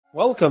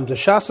Welcome to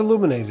Shas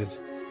Illuminated.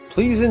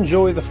 Please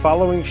enjoy the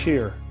following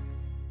shir.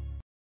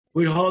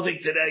 We're holding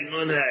today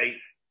Munhay.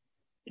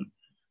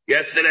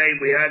 Yesterday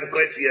we had, of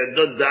course,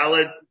 Yadud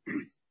Dalit.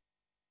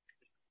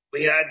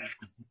 We had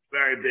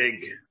very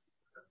big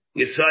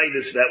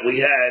Yesaitis that we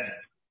had.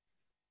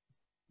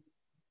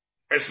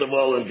 First of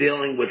all, in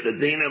dealing with the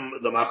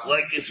Dinam, the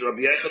Machlekes,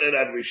 Rabbi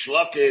Yechanan and Rish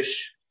Lakish,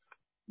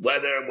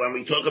 whether when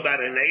we talk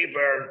about a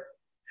neighbor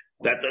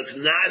that does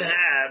not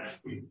have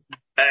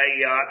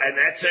an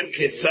etzem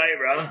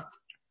kisaira,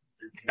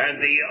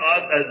 and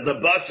the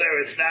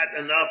basar is not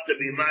enough to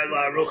be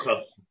ma'ila arucha.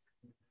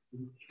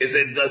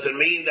 Does it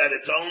mean that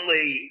it's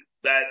only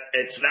that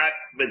it's not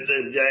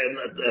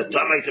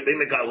tamei to be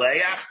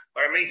megaleach,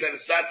 or it means that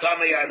it's not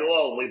tamei at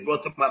all? We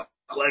brought the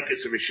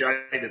machlekes of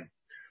Rishayim.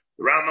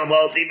 The Rambam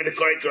holds even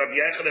according to Rabbi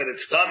Yechanan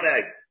it's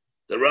tamei.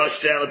 The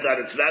Rosh tells that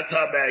it's not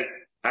tamei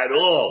at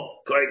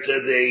all. According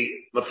to the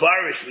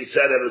Mefarish, we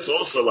said that it's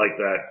also like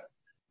that.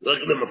 Look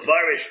at the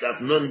Mefarish,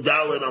 that's Nun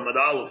Dalin Amad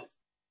Aleph.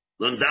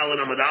 Nun Dalin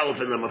Amad Aleph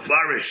in the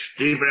Mefarish.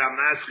 Divrei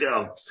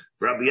HaMaskel.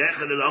 Rabbi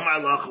Yechanan Omar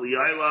Lach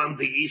Li'aylam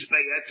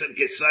B'Yisbei Etzem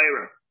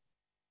Kesaira.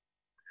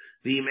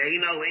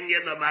 V'Yimeino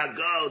Inyan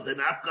L'Mago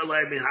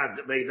D'Nafkalei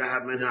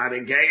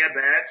Minhadengeya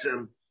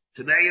B'Etzem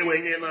T'nei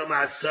Inyan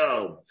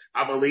L'Maso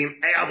Avalim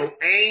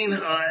Ein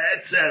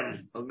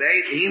Ha'etzem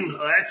Im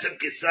Ha'etzem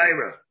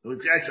Kesaira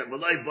V'Etzem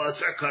V'loi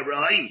Basar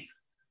Karai.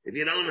 If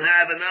you don't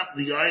have enough,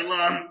 the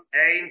Olam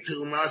aim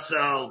to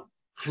masal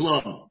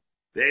klum.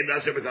 They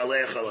Nazir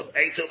b'galei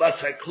aim to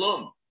masal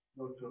klum.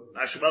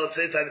 Hashmal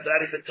says that it's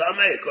not even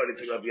tamei according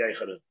to Rabbi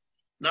Yechanan.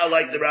 Not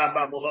like the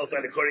Rambam who holds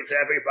that according to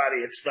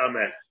everybody it's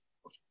tamei.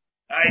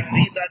 Alright,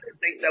 these are the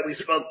things that we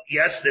spoke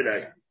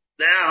yesterday.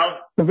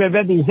 Now,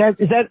 Rabbi, is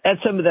that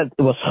etzem that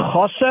was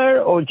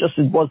chaser, or just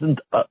it wasn't?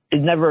 It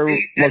never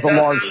was a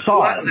large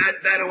size.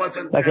 That it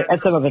wasn't like an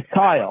etzem of a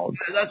child.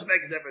 It doesn't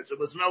make a difference. It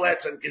was no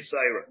etzem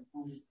kisaira.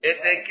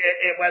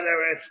 Whether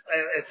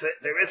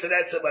there is an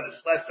etzem, but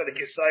it's less than a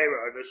kisaira,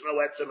 or there's no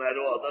etzem at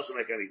all, it doesn't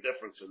make any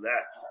difference in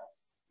that.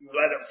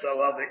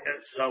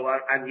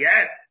 And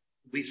yet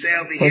we say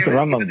over here,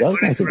 even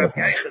according to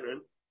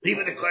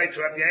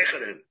Rabbi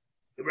Yechanan,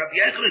 the Rabbi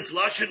Yechanan's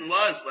lashon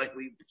was like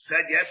we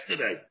said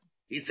yesterday.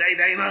 He said,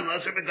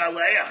 Nazir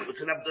b'galeach.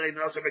 What's an Abdullah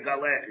Nazir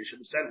b'galeach? He should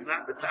have said it's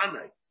not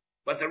b'tamei.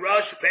 But the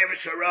Rosh,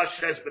 Perish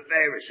HaRosh says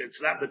b'ferish. It's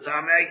not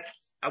b'tamei.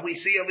 And we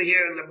see over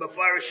here in the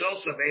B'farish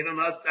also,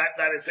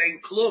 that it's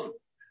ain't klum.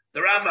 The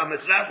Rambam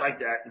is not like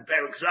that. In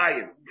Perek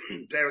Zayin.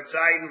 Perek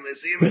Zayin,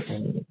 Naziris.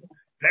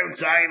 Perek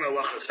Zayin,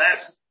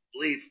 Alachaches,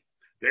 believe.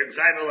 Perek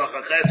Zayin,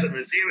 Alachaches, and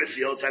Naziris,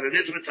 he holds that it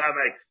is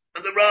b'tamei.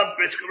 And the Rav,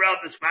 Brisker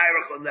Rav, is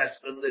Myrach on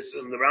this,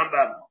 in the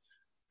Rambam.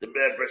 The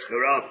Brisker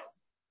Rav.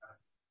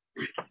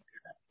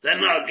 Then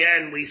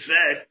again, we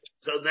said,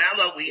 so now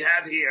what we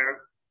have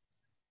here,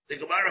 the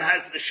Gemara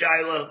has the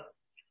shaila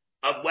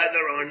of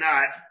whether or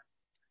not,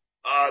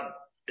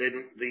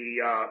 in the,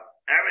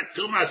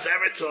 Tumas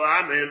Eretz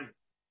Olamim,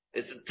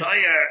 is a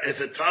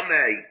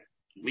tamei,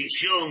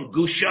 Mishum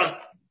Gusha.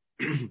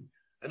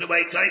 And the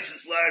way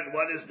Taisus learned,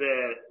 what is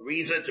the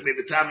reason to be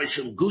the tamei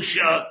Mishum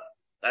Gusha?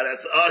 That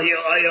it's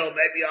oil,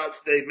 maybe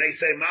it's the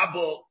Mesei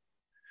Mabul,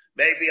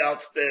 maybe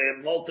it's the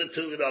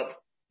multitude of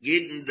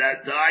Yidden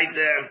that died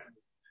there.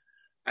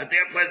 And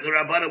therefore the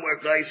Rabbana were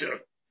geyser.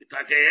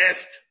 They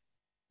asked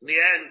in the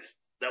end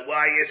that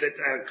why is it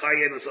that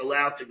Kayin is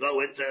allowed to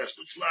go into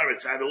Chutz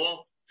La'aretz at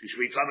all? He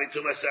should be coming to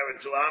Maseret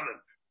to Amen.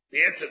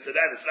 The answer to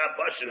that is not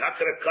Bashan. How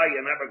could a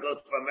Kayin ever go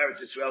from Eretz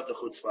Yisrael to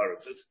Chutz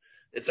La'aretz?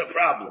 It's a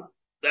problem.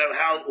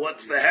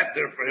 What's the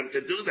hector for him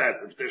to do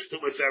that if there's too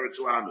much Eretz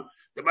to Amen?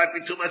 There might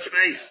be too much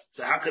space.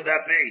 So how could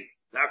that be?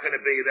 How could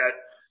it be that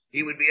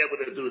he would be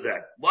able to do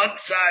that? One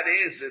side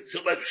is it's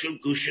too much Shum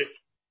Gusha.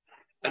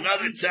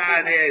 Another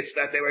side is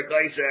that they were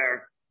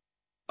geyser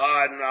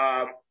on,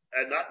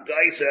 not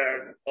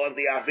geyser on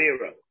the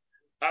Avira.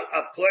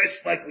 Of course,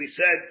 like we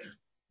said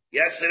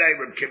yesterday,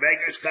 Reb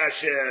Kiveger's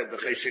kasha, the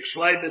Cheshik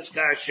Shleim is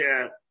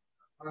kasha,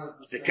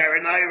 the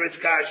Karanayr is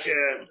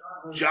kasha,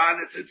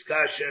 John is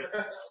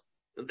kasha.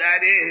 And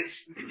that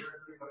is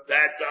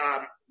that,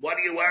 what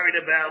are you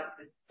worried about?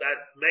 That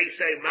may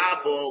say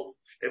Mabul,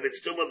 if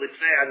it's Tumah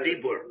L'fnei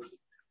HaDibur.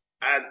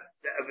 And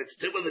if it's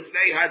Tumah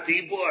L'fnei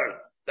HaDibur,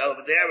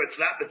 over there it's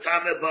not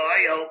B'tameh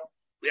Ba'ayel.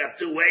 We have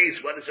two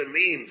ways. What does it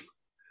mean?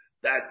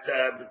 That,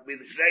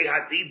 L'fnei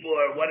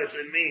HaDibur, what does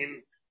it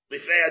mean?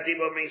 L'fnei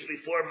HaDibur means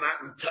before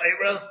Matan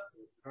Torah,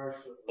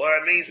 or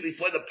it means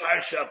before the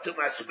Parsha of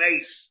Tumas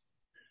Meis,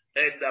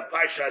 and the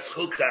Parsha's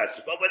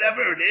Chukas. But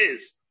whatever it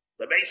is,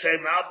 the Meisei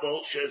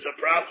Mabul is a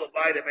problem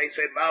by the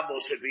Meisei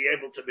Mabul should be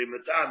able to be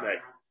Matameh.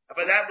 And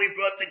for that we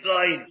brought the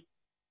guide.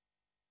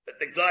 But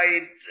the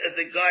guide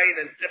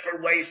in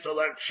different ways to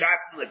learn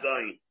Pshat in the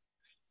guide.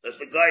 Does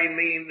the guide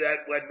mean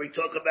that when we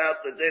talk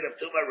about the din of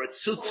Tumah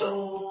Ritzutza,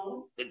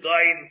 the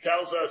guide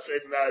tells us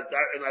in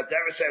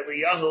Adaris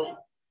Eliyahu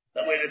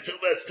that when the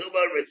Tumah is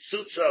Tumah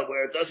Ritzutza,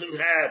 where it doesn't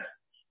have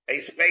a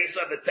space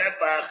of a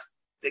tefach,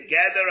 the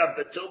gather of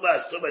the Tumah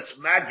is Tumah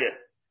Magid.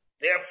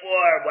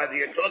 Therefore, whether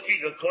you're talking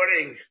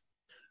according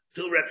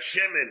to Reb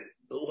Shimon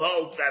who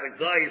holds that a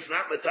guy is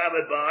not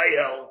Matama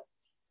Ba'ayel,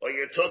 or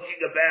you're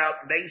talking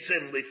about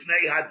Mason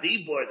Lifnei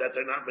Hadibor, that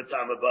they're not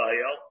Matama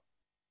Ba'ayel,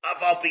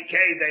 Afal PK,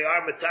 they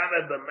are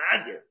Matama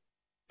B'Magid.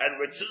 And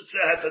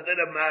Ritzutza has a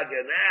din of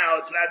Magid.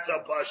 Now, it's not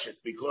so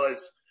pashut, because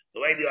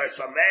the way they are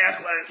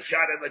Sameach lands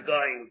shot in the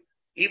guy,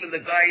 even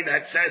the guy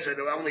that says it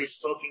only is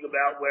talking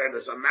about where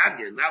there's a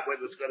Magid, not where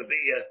there's going to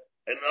be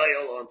an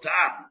oil on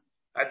top.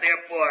 And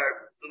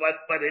therefore,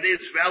 but it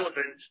is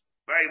relevant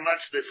very much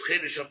this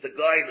chiddush of the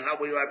guy and how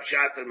we have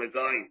shot in the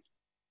guy.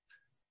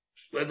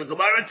 When the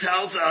Gemara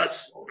tells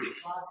us,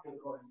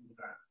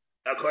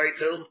 according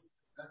to,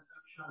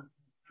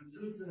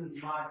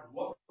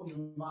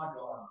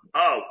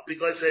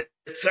 because it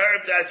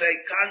serves as a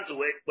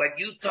conduit when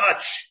you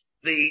touch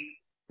the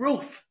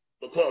roof.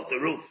 We'll call it the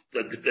roof,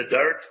 the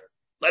dirt.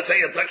 Let's say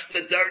you touch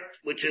the dirt,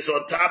 which is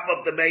on top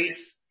of the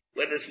mace,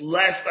 when it's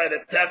less than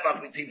a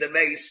tefach between the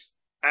mace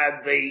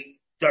and the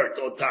dirt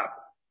on top.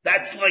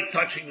 That's like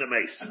touching the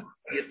mace.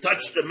 You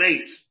touch the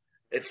mace.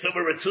 It's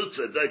summer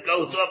ritzutza that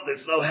goes up.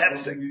 There's no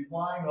hefsek.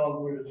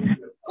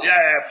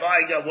 Yeah,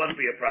 flying wouldn't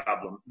be a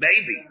problem.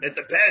 Maybe. It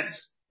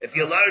depends. If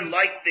you learn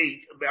like the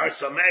Bar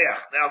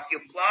Sameach. Now, if you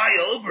fly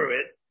over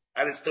it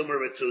and it's summer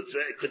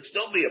ritzutza, it could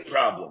still be a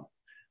problem.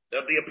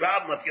 There'll be a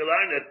problem if you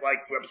learn it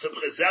like Reb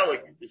Simcha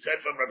Zelik. We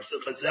said from Reb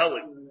Simcha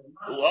Zelik,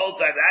 who holds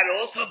that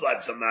also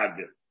bought some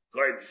magid.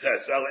 According to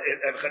says. So,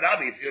 and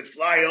Chanabi, if you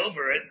fly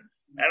over it,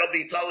 that'll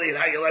be totally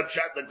how you let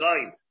shot the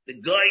guy.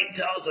 The guy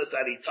tells us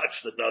that he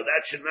touched it though.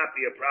 That should not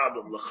be a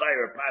problem.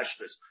 L'chayr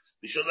pashtus.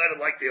 We should let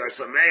it like the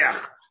Arsameach,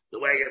 the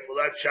way if we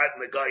let shot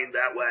the guy in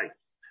that way.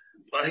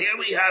 Well, here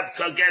we have,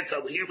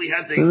 here we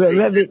have the...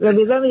 Rabbi,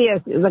 let me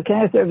ask, can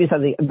I ask Rabbi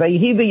something?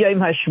 Vayhi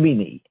b'yom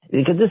hashmini.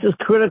 Because this is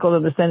critical to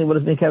understanding what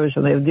is Nikevish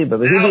and Evdiba.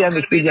 Vayhi b'yom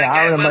hashmini,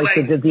 Aaron and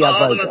Moshe did the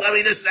Avadah. Let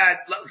me just add,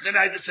 can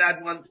I just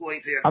add one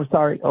point here? I'm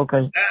sorry,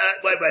 okay.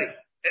 Wait.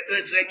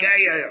 It's okay,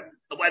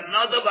 when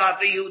Nadav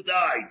Avihu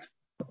died,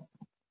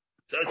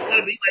 so it's going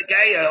to be like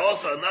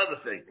also another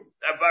thing.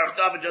 That Baruch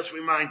David just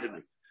reminded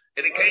me.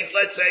 In a case,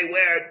 let's say,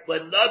 where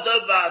when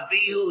Nadav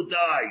Avihu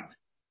died,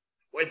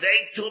 were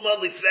they Tuma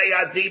Lifnei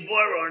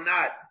Adibur or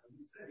not?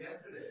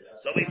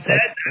 So we said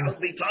that will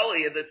be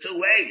totally in the two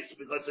ways,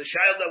 because the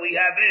child that we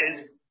have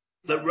is,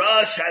 the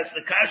Rosh has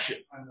the Kasha.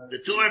 The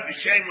Tur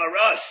B'Shem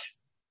Rosh.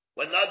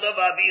 When Nadav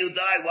Avihu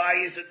died,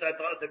 why is it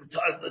that the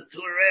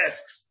Tur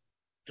asks,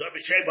 Tur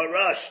B'Shem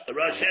Rosh? The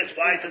Rosh asks,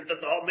 why is it that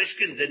the whole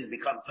Mishkan didn't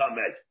become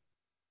Tamed?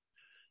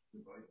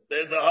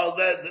 The whole,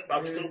 at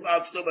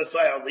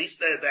least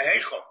the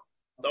Hechel.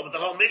 No, but the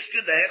whole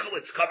Mishkan, the Hechel,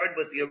 it's covered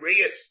with the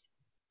Arias.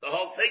 The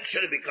whole thing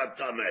should have become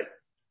Tameh.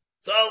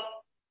 So,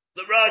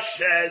 the Rosh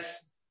says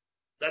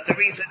that the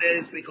reason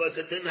is because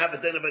it didn't have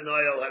a din of an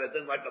oil and it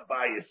didn't like a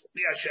bias.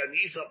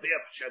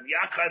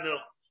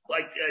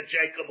 Like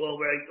Jacob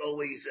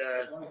always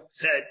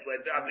said,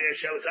 when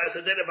Abiyah was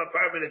has a din of a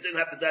permit, it didn't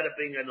have the din of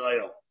being an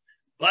oil.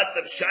 But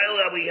the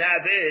shaila that we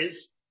have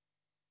is,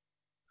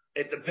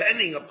 it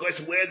depending, of course,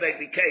 where they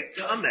became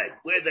Tameh,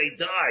 where they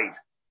died.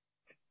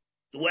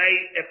 The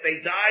way, if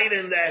they died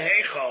in the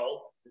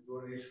Heichal,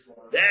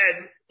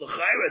 then the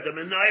Chayra, the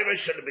Menorah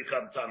should have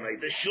become Tameh,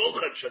 the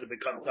Shulchan should have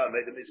become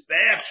Tameh, the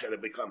Mizbeach should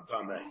have become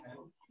Tameh.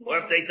 Or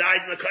if they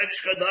died in the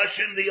Kodesh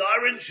Kodashim, the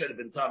Orange should have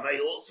been Tameh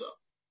also.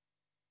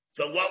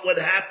 So what would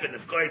happen?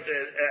 Of course,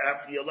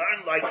 if you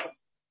learn like,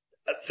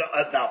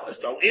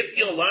 so if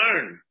you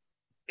learn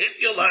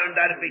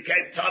that it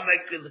became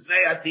Tameh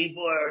K'Lifnei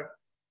Adibur,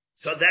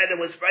 so then it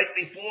was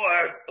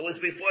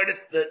before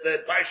the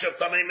Parsha of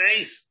Tameh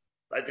Meis.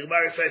 Like the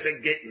Gemara says in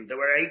Gittin, there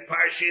were 8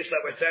 parshas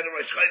that were said in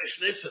Rosh Chodesh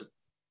Nisan.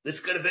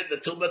 This could have been, the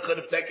Tumah could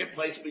have taken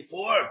place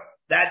before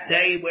that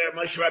day where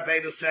Moshe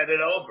Rabbeinu said it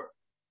over.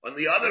 On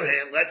the other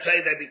hand, let's say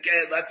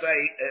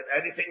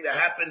anything that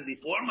happened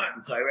before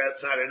Matan Torah,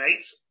 it's not an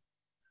eight.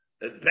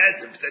 It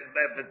depends. If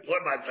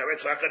before Matan Torah,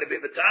 it's not going to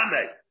be the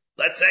Tameh.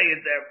 Let's say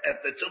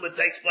if the Tumah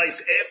takes place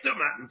after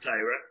Matan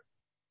Torah,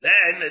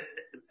 then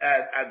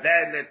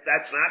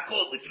that's not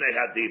called Lifnei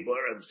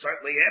Hadibur, and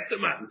certainly after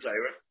Matan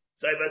Torah.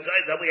 So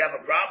then we have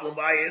a problem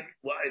why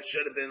it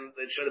should have been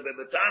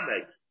the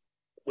Tameh,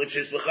 which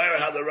is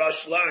how the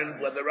Rosh learned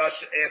when the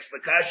Rosh asked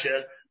the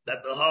Kasha that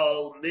the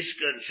whole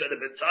Mishkan should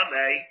have been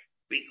Tameh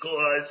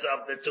because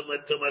of the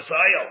Tumas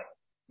Hayel.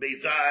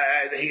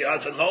 He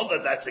doesn't hold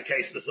that that's the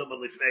case, the Tumah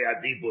Lifnei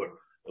Adibur.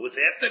 It was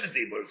after the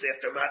Dibur, it was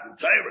after Matan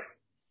Torah.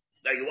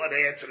 Now you want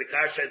to answer the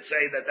Kasha and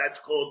say that that's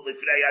called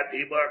Lifnei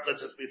Adibur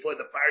because it's before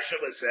the Parsha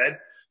was said,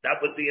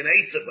 that would be an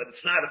Eitzah, but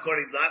it's not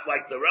not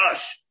like the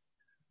Rosh.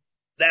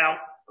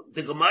 Now,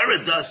 the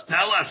Gemara does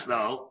tell us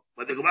though,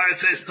 when the Gemara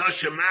says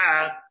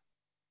Toshema,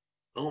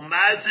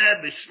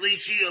 Umaze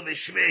b'shlishi o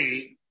b'shmi,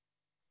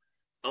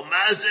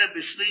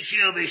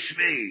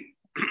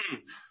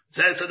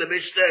 says in the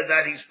Mishnah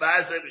that he's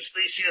Baze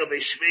b'shlishi o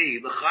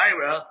b'shmi,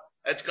 L'chayra,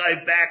 that's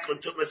going back on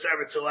Tumas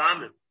Eretz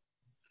Ulamin.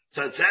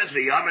 So it says,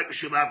 V'yamek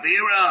b'shum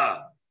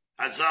avira,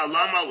 Hazah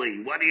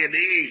lamali, what do you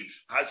need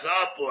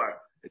Hazah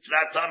for? It's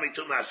not Tommy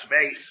Tumas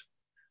space.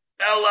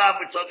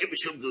 We're talking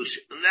B'Shum Gush.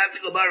 And that the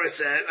Gemara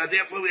said, and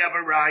therefore we have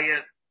a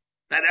riot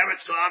that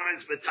Eretz Tu'amah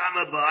is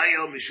betama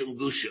ba'ayil mishum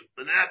gusha.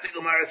 And that the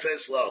Gemara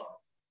says, lo.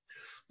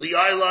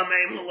 Li'ayla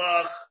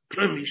me'imulach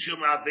mishum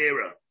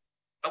avera.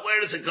 And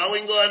where is it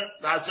going on?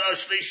 Nazar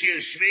shlishi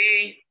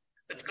shvi.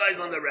 It's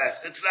going on the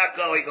rest. It's not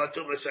going on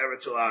Tumas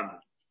Eretz Tu'amah.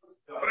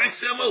 Very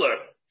similar.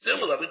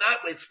 But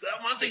not, it's,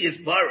 one thing is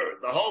Barer.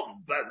 The whole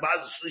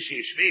Mazal Shlishi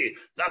Shvi,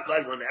 it's not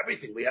going on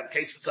everything. We have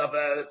cases of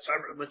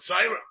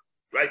Mitzayra.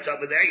 Right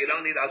over there, you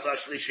don't need Azar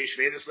Shlishi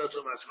Shvi, there's no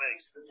Tumas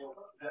Meis.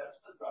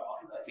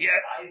 Yeah,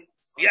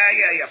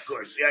 of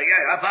course.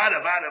 Yeah.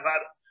 Avada.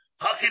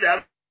 Hachid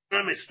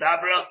Avram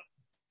Mistabra,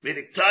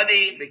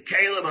 Midiktani,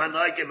 Mikalim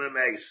Hanoigim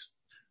Meis.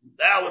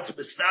 Now it's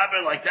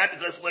Mistabra like that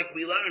because like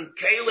we learned,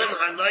 Kalim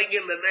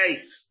Hanoigim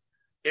Meis.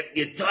 If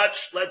you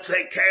touch, let's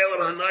say Kalim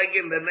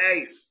Hanoigim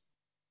Meis.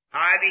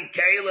 Hadi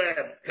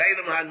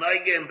Kalim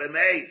Hanoigim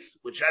Meis,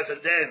 which has a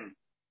din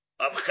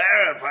of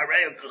Cherev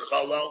Harei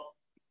Kacholo.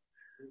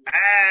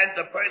 And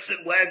the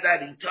person went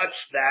that he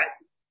touched that,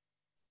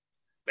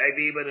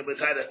 maybe even it was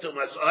had a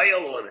tumas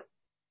oil on it.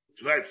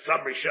 It's right,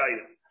 some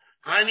Rishayim.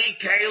 Hani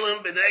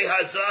kalim b'nei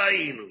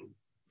hazayinu.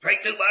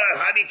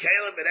 Hani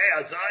kalim b'nei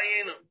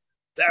hazayinu.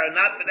 They are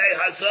not b'nei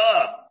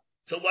hazah.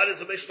 So what does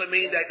the Mishnah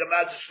mean that the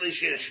Mazal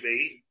Shlishi and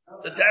Shvi?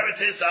 The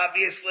teretz is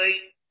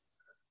obviously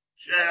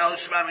Shel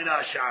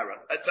Shmamina Shara.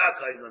 It's not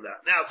going on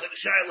that. Now, so the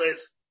Shaila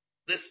is,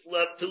 this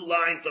two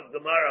lines of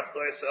Gemara, of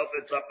course,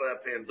 opens up a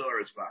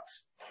Pandora's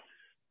box.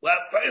 Well,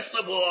 first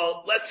of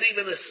all, let's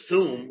even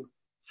assume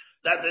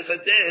that there's a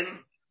din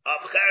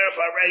of Cheref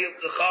Harei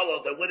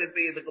Kacholo. There wouldn't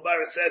be, the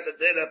Gemara says, a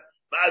din of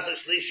Mazal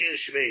Shlishi and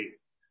Shvi.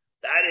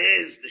 That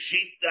is, the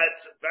sheet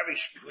that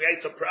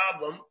creates a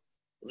problem,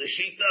 the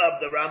Shita of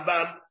the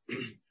Rambam,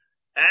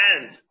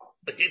 and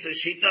the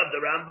Shita of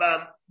the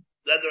Rambam,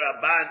 the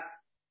Ramban,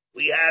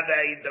 we have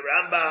the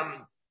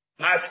Rambam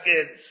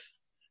Paskins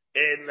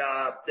in,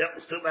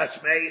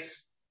 Tumas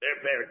Meis,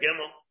 Per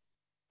Gimel,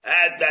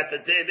 and that the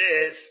din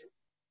is,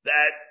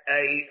 that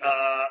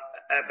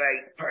if a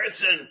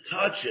person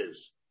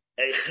touches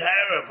a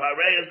Cheref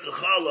Harei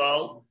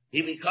Kacholo,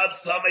 he becomes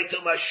Tamei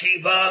Tumas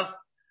Shiva,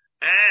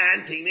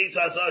 and he needs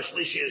Azar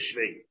Shlishi and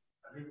Shvi.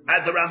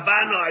 And the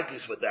Ramban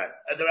argues with that.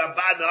 And the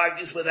Ramban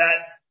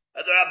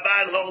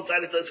holds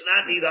that it does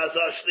not need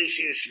Azar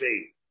Shlishi and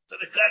Shvi. So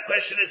the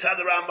question is how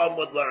the Rambam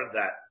would learn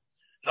that.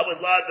 How the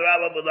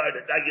Rambam would learn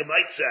it. Now you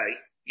might say,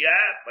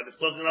 yeah, but it's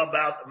talking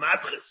about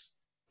Matchis.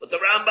 But the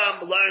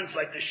Rambam learns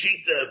like the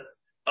Shita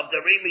of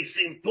the Rimi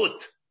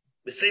Simput,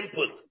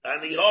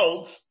 and he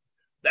holds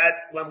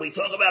that when we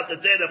talk about the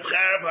din of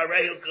Cheref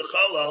Harei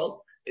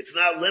Kacholo, it's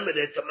not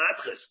limited to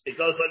Matchis. It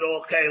goes on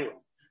all Kalim.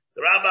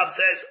 The Rambam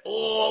says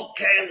all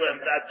Kalim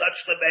that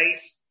touch the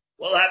base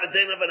will have a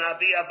din of an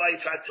Avi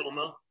Avais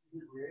Hatuma,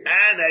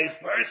 and a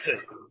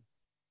person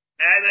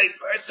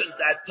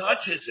that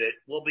touches it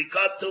will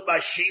become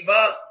Tumas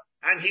Shiva,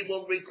 and he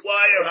will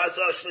require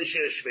Hazar Shlishi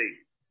Shvi.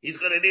 He's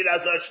going to need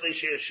Hazar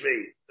Shlishi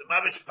Shvi. The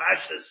Mamish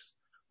Pashtas,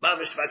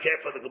 Mamish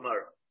Makir for the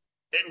Gemara.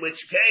 In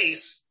which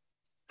case,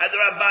 and the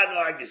Ramban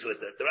argues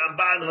with it. The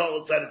Ramban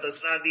holds that it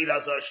does not need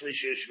Hazar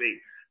Shlishi Shvi.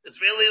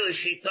 It's really the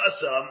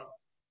Shitasam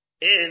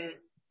in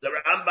the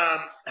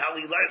Rambam, how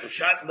he learns the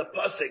shot in the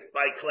Pasuk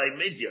by Klei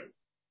Midyan.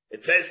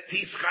 It says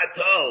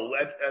Tischato,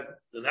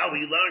 and how we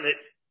learn it.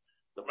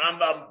 The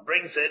Rambam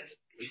brings it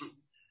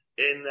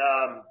in,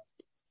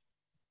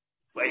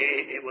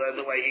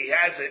 the way he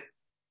has it,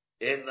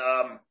 in,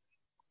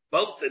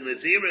 both in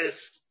Naziris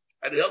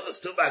and Hilchos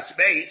Tumas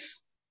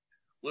Meis,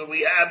 where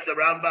we have the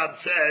Rambam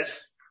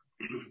says,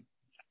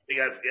 we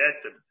have to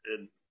get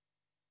in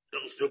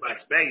Hilchos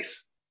Tumas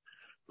Meis,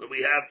 where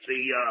we have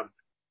the,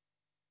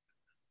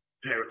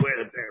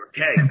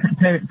 Perikei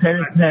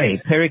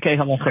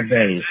Halacha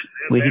Beis,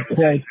 where he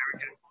quotes,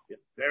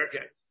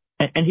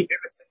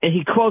 and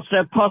he quotes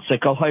that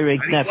pasuk Al Hayrei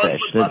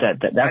Nefesh.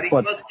 That's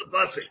what's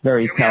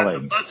very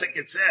telling. The pasuk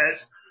it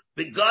says,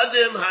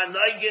 "Begadim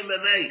hanaygim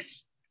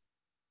emes,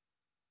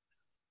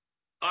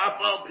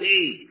 afal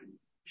pi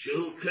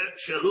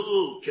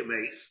shehu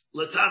kemes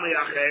latami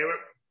acher,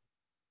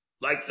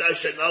 like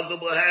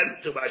Tashanagum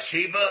Lahem to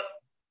Bashiva,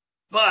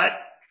 but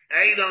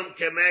Eidon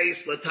kemes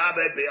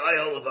latabe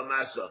be'ayol of a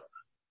masa.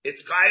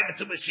 It's Kaim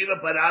to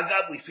Bashiva, but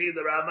Agab, we see in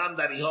the Rambam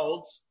that he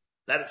holds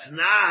that it's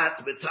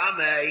not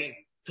betame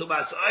to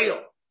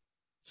Masayil.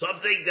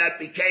 Something that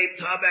became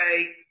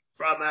tame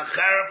from a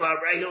Cheref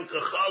Harei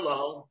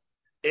Kacholo,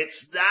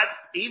 it's not,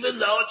 even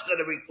though it's going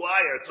to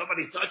require, if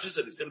somebody touches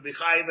it, it's going to be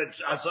Chayiv and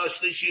Azar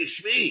Shlishi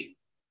Shvi.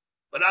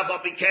 But Afa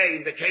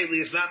became, the Keli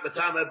is not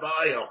betame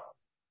ba'ayil.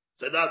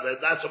 So no,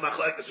 that's a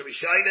Machlekes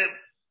Rishayim.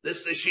 This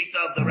is the Shita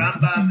of the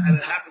Rambam, and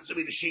it happens to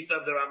be the Shita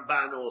of the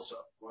Ramban also.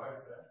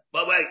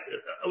 But wait,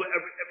 a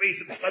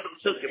reason, because of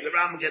Sukkim, the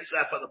Rambam gets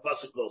that from the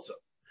Pasuk also.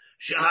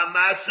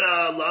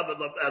 Shahamasa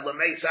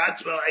Lameis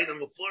Atzma Eidim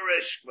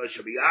Mufurish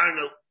Moshe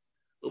B'Yarnu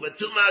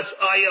Ubetumas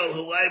Ayel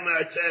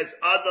Huaymer, it says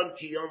Adam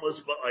Kiyomus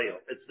Ba'ayel.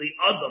 It's the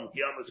Adam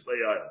Kiyomus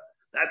Ba'ayel.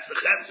 That's the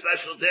Chem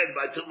special din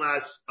by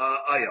Tumas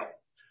Ayel.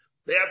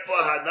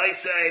 Therefore,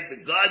 Hanaisei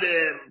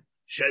Begadim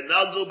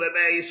Shenagu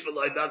B'Meis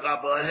V'Loidaga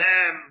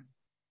B'Lahem.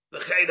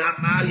 V'chein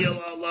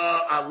hamahil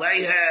Allah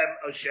aleihem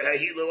or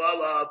shehahilu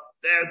Allah,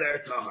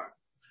 they're tahar.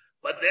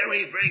 But there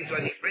he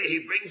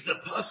brings the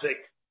pasuk.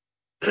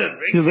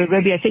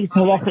 Rabbi, I think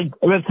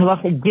it's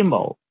halacha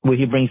gimel where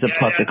he brings the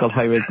pasuk of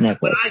Hayred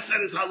Nefesh. What I said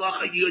is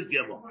halacha yud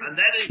gimel, and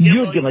then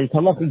Yud gimel, it's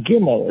halacha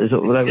gimel is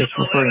what I was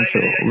referring to.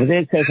 Where there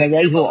it says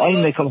Hayehu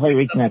Oimek of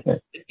Hayred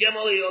Nefesh. In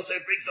gimel he also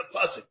brings a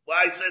pasuk.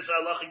 Why he says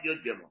halacha yud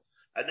gimel,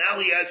 and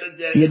now he has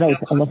a you know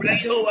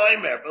Hayehu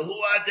Oimer, but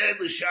who aded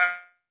l'shar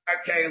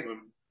kelim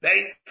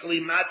bein kli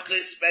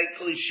matchis bein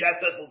kli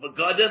shetef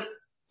u'begadim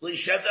kli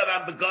shetef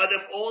and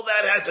begadim. All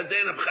that has a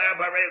din of chayav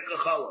harei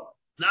kachala,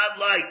 not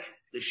like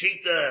the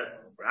Shita,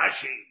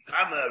 Rashi,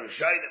 Kama,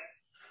 Rishayim,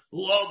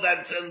 who hold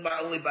that sin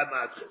only by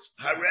matchis.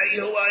 Harei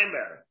hu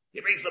aimer. He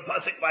brings the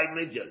pasuk by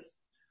Midyan.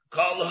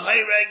 Kol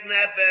hayreg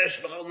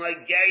nefesh v'chol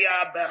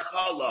nageya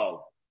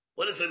becholo.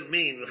 What does it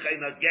mean? V'chol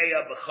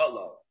nageya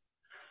becholo.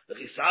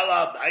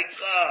 V'chisala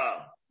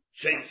b'aitcha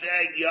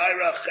sheitzeg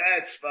yara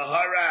chetz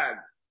v'harag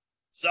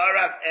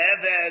zarak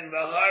even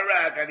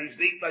v'harag and he's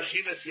beat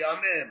b'shivas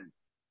yamim.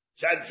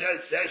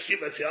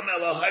 Shivas yamim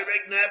lo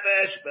hayreg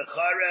nefesh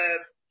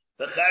b'charev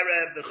the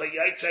Charev, the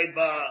Chayatzay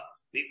Ba,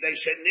 they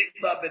should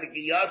nikba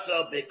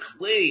b'negiyasa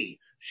b'kli,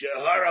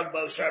 sheharag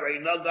bo sharei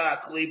noga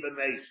kli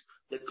b'meis.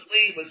 The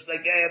kli was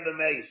negaya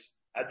b'meis.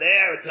 And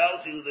there it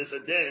tells you there's a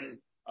din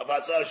of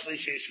Azar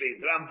Shlishi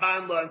Shvi. The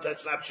Ramban learns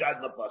that's not shad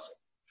in the pasuk.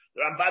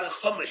 The Ramban in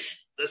Chumash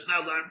does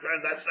not learn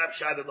that's not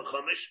shad in the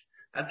Chumash.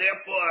 And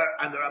therefore,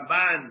 and the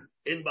Ramban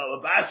in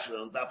Baba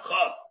Basra, in Daf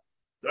Chav,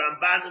 the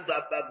Ramban in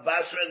Daf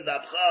Basra, in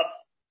Daf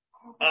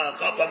Chav,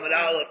 Chav Amid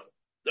Aleph,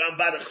 the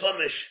Ramban in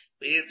Chumash,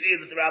 you see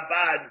that the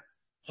Ramban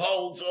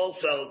holds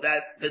also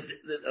that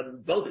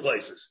both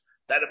places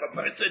that if a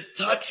person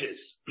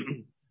touches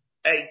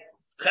a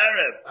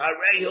karev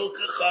harehu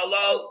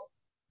kechalal,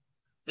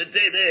 the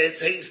din is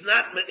he's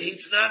not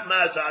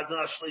mazad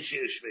not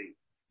shlishi shvi.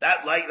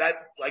 That like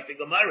the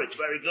Gemara, it's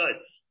very good.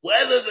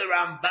 Whether the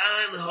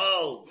Ramban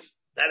holds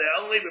that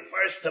it only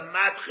refers to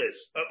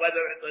matchis, or whether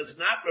it does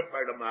not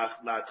refer to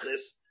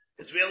matchis,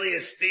 it's really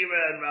a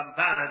stira and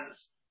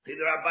Ramban's. The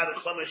Ramban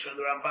in Chumash and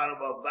the Ramban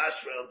of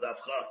Basra and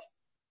Daf Chav.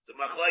 The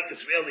machlok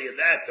is really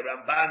that. The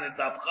Ramban in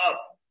Daf Chav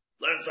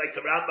learns like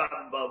the Ramban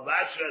of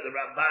Basra, the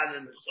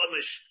Ramban in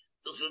Chumash.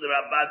 Also the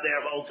Ramban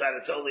there holds that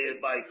it's only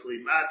by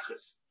Kli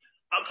Matchis.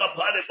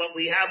 Akapadik, what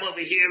we have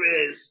over here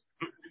is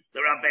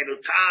the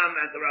Rabbeinu Tam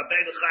and the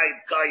Rabbeinu Chaim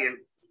Kayin,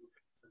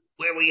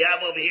 where we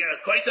have over here,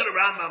 according to the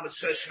Rambam, it's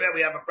so shver,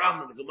 we have a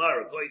problem in the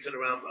Gemara, according to the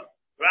Rambam.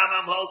 The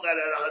Rambam holds that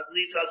it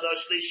needs us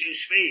shlishi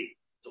shvi.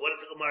 So what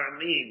does the Gemara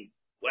mean?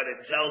 When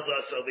it tells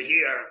us over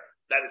here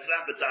that it's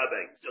not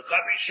betabek. So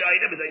Kabri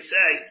Shaidim, as I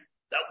say,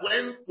 that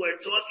when we're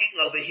talking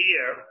over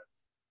here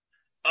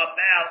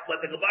about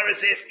what the Gemara is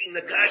asking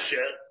the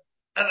Kasha,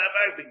 and a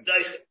very big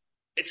daicha,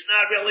 it's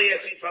not really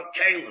asking from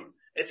Kalim.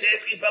 It's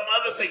asking from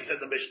other things in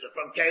the Mishnah,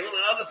 from Kalim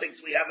and other things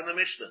we have in the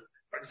Mishnah.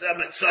 For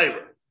example,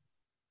 Mitzayra.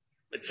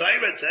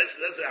 Mitzayra says,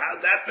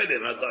 how's that fit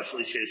in? It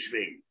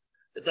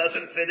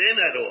doesn't fit in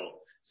at all.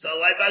 So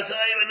like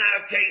Azayim in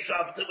our case,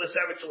 up to a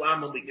Seretz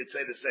Ulamim, we could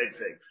say the same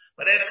thing.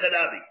 But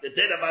the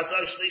din of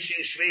Azar Shlishi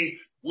Shvi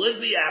would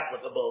be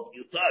applicable if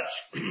you touch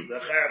the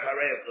Charev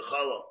Harei of the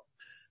Cholol.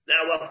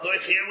 Now, of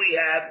course, here we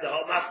have the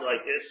whole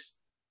machlokes,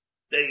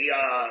 the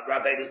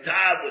Rabbeinu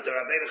Tab with the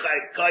Rabbeinu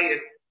Chaim Kayin,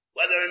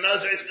 whether a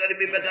Nazir is going to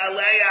be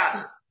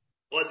Megaleach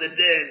or the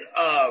din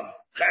of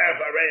Charev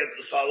Harei of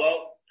the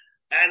Cholol.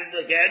 And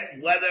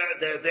again, whether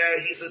there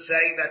he's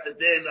saying that the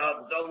din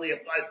of only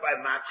applies by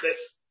matchis,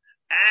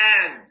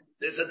 and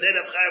there's a din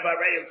of Charev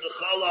Harei of the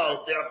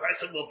Cholol, there a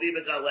person will be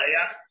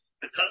Megaleach.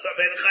 Because of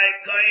Ben Chaim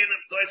Kayin,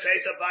 of course,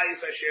 he's a bias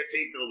asher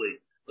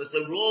tidnuli. Because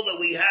the rule that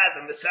we have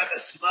in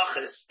Maseches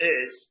Smachis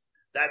is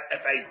that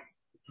if a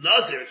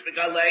Nazir is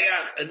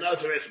Megaleach, a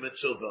Nazir is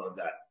Mitzuvah on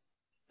that.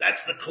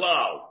 That's the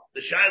klal.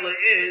 The shaila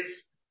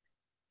is,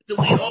 do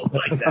we hold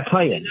like that? Do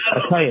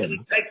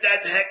we take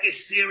that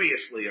heckish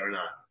seriously or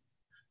not?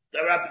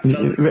 Rabbi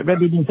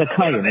means a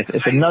Kayin.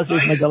 If a Nazir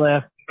is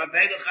Megaleach.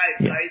 Rabbeinu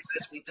Chaim Kayin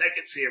says we take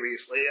it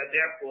seriously, and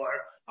therefore,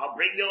 I'll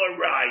bring you a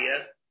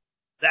raya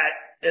that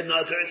a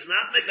Nazir is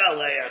not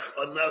Megaleach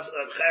or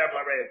Charev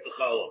Harei of the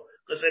Cholol.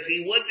 Because if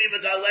he would be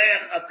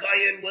Megaleach, a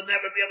Kayin would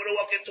never be able to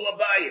walk into a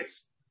bias.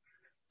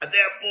 And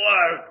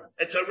therefore,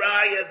 it's a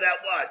raya that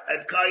what?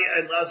 A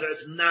Kayin and Nazir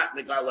is not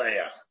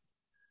Megaleach.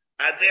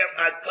 And there,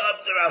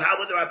 comes around, how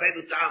would the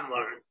Rabbeinu Tam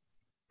learn?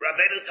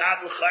 Rabbeinu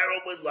Tam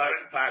L'chairo would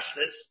learn,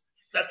 Pashtus,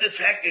 that this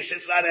hekish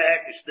is not a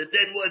hekish. The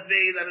din would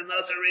be that a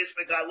Nazir is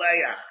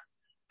Megaleach.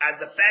 And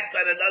the fact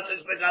that a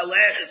Nazir is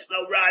Megaleach, it's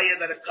no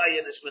raya that a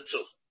Kayin is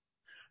Mitzvah.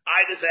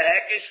 There's a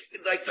hekish,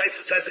 like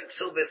Tyson says in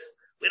Ksubis,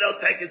 we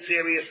don't take it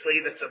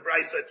seriously, that's a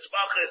brisa, it's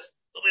smachis,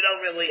 but we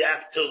don't really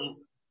have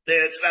to.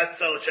 It's not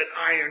such an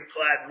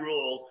ironclad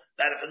rule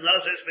that if a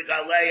Nazir is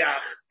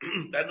Megaleach,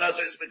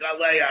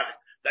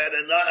 then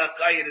a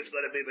Kayin is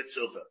going to be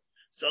Mitzvah.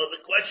 So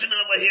the question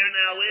over here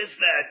now is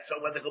that,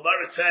 so when the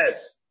Gemara says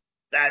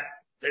that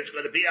there's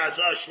going to be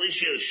Azar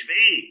Shlishi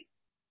Shvi,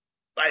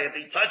 by if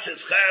he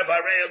touches Charev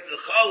Harei of the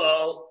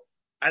Cholol,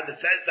 and it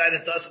says that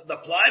it doesn't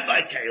apply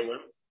by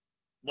Kalim,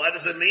 what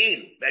does it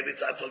mean? Maybe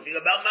it's not talking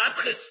about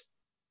matchis.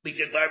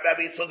 Because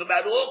maybe it's talking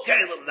about all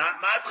Kalim, not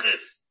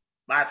matchis.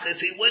 Matchis,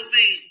 he would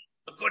be,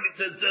 according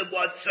to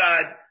one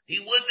side, he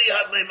would be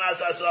Hadlei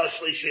Mazazah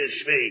Shlishi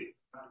Shvi.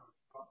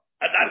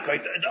 And not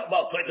according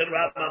to the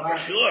Rambam for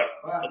sure.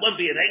 It wouldn't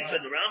be an eighth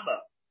in the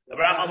Rambam. The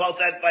Rambam holds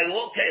that by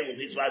all Kalim,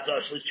 he's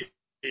Mazazah Shlishi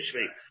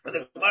Shvi. But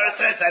the Gemara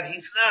says that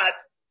he's not.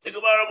 The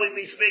Gemara would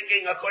be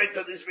speaking according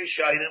to this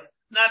Rishonim,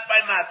 not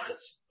by matchis.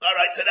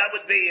 Alright, so that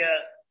would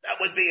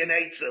be an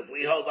eitzah.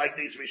 We hold like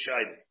these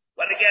Rishonim.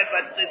 But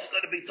it's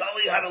going to be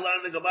totally how to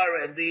learn the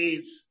Gemara in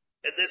this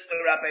the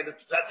Rabbeinu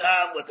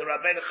Tatam with the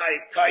Rabbeinu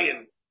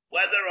Kayin,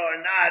 whether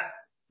or not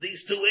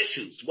these two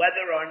issues,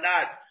 whether or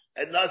not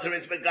a Nazir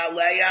is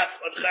Megaleach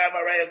on Chayav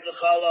Arei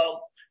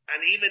L'Cholo, and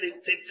even in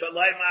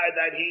Titzalaymar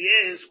that he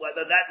is,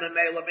 whether that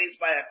Memela means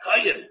by a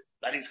Kayin,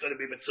 that he's going to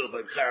be Mitzvah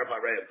in Chayav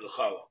Arei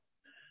L'Cholo.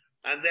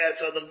 And there,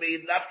 so there'll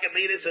be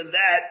nafkaminas in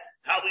that,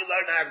 how we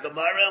learn our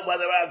Gemara,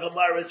 whether our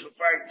Gemara is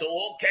referring to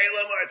all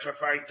Kalim or it's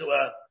referring to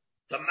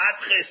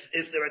matchis.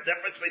 Is there a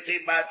difference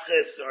between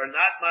matchis or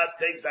not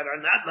things that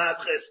are not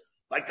matchis?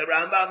 Like the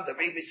Rambam, the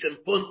Rebbe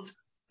Simpunt,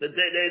 the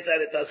din is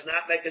that it does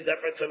not make a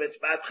difference if it's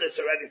matchis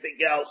or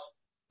anything else.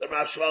 The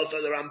Rav Shmuel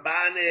or the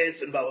Ramban is,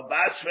 and Baba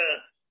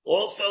Basra,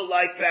 also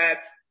like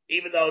that,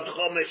 even though in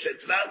Chumash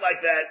it's not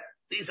like that.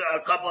 These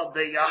are a couple of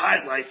the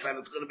highlights, and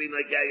it's going to be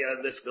like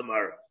in this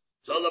Gemara.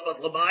 So,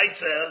 but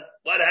Lamaisa,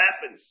 what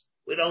happens?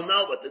 We don't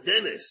know what the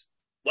din is.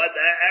 What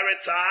the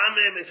Eretz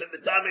Ha'amim, is it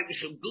B'tamei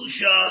Mishum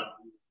Gusha,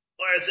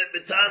 or is it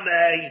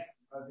B'tamei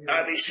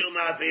Mishum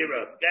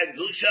Avira? Again,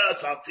 Gusha,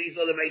 it's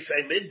Haktizo, the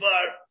Meisei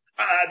Midbar,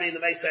 the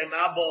Meisei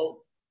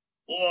Mabul,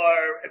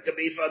 or it could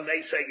be from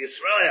Meisei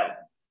Yisrael,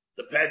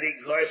 depending,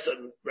 of course,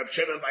 on Reb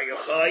Shimon Bar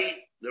Yochai,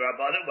 the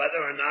Rabbanim,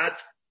 whether or not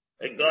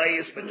a guy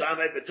is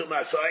B'tamei B'tum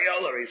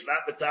HaSoyel, or he's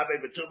not B'tamei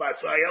B'tum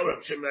HaSoyel.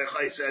 Reb Shimon Bar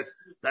Yochai says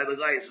that the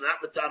guy is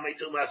not B'tamei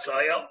B'tum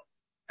HaSoyel.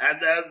 And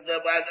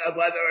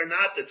whether or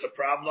not it's a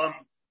problem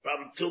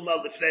from Tuma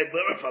L'fnei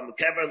Bura, from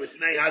Kever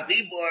L'fnei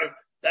Hadibur,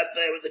 that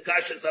they were the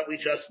kashas that we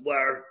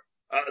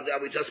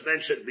just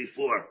mentioned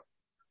before.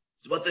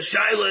 So, but the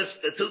shaylas,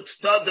 the two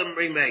tzadim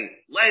remain.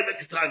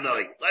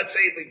 Let's see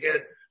if we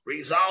can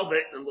resolve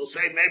it, and we'll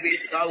say maybe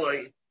it's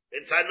Taloi.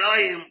 In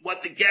Tanoim,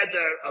 what the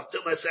gather of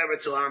Tumas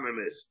Eretz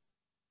Olamim is.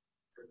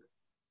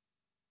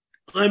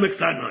 Leimek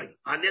Tanoim.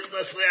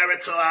 Hanichnas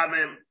Eretz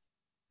Olamim.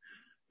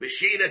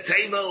 B'shida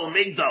Teva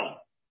Umigdal.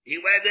 He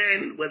went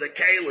in with a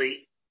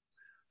keli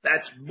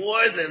that's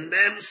more than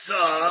Mem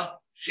saw,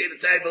 Shida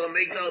Teva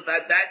Umigdal,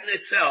 that in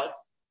itself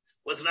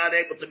was not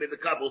able to be the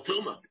Kabul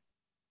Tuma.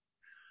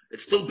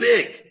 It's too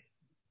big.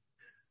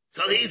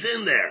 So he's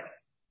in there.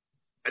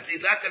 And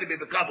he's not going to be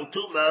the Kabul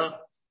Tuma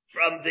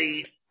from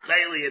the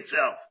keli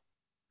itself.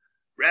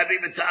 Rabbi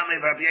B'tamei,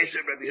 Rabbi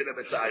Yosef, Rabbi Yehuda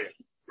B'tayir.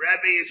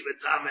 Rabbi is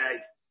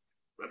B'tamei.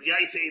 Rabbi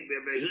Yosef,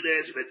 Rabbi Yehuda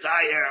is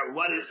B'tayir.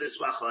 What is this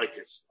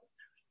machlokes?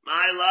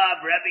 My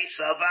love, Rabbi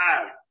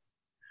Savar.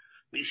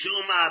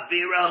 Mishum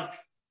Avira.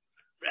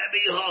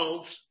 Rabbi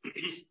holds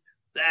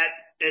that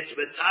it's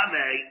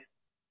B'tamei,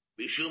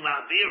 Mishum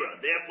Avira.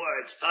 Therefore,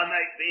 it's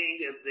Tamei being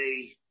in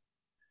the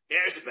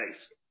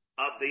airspace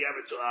of the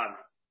Eretz Olam.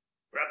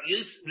 Rabbi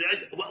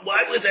Yosef,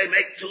 why would they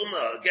make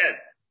Tuma again?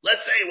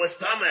 Let's say it was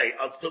Tamei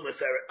of Tuma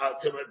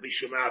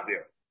Bishum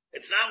Avir.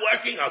 It's not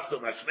working of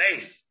Tuma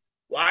space.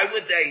 Why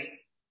would they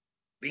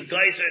be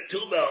geyser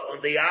Tuma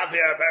on the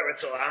Avir of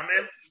Eretz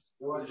Olamim?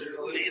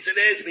 The reason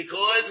is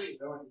because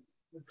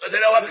they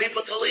don't want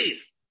people to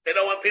leave. They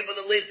don't want people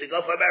to leave, to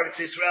go from Eretz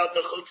Yisrael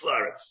to Chutz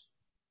La'aretz.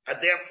 And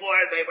therefore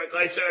they were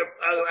geyser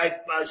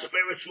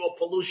spiritual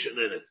pollution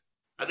in it.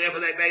 And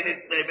therefore they made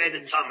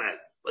it Tamei.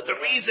 But the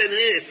reason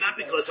is not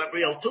because of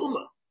real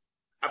Tuma.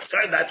 I'm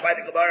sorry, that's why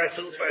the Gemara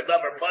assumes for a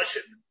double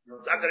portion.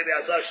 It's not going to be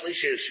Azar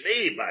Shlishi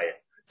Shvi by it.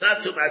 It's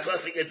not Tumas,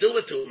 nothing to do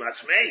with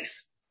Tumas Mace.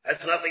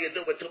 That's nothing to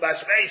do with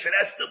Tumas Mace, and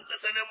that's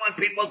because they don't want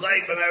people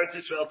going from Eretz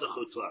Yisrael to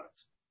Chutz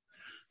La'aretz.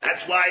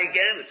 That's why,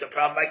 again, it's a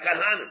problem by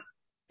Kahanim.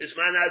 It's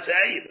man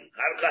Azayim.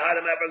 How do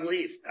Kahanim ever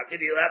leave? How can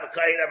you have a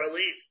Kayin ever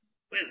leave?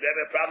 We have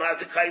a problem, how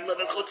does a Kayin live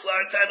in Chutz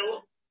La'aretz at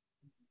all?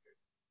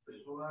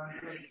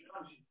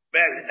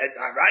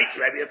 Right,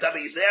 Rabbi, you'll tell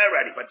me he's there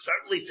already, but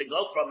certainly to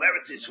go from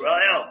Eretz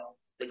Yisrael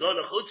to go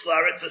to Chutz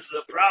La'aretz is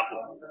a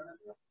problem.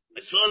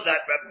 I saw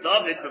that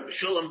Rabbi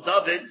Shulam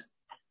David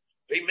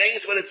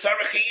remains with a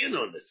tzarachiyin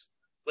on this,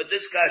 with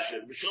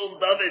discussion. Shulam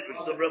David,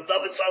 the Rabbi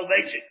David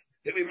Salvation,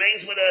 he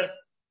remains with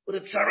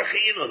a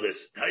tzarachiyin on this.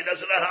 He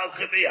doesn't know how it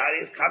could be.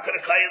 How could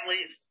a Kayin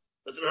leave?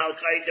 Doesn't know how a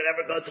Kayin could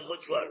ever go to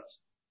Chutz La'aretz.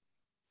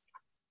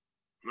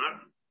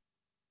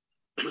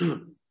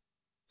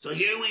 So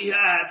here we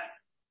have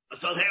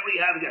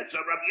again. So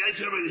Rabbi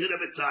Yosef, Rabbi Yehuda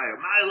B'tayir.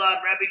 My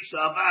love, Rabbi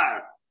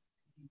Savar.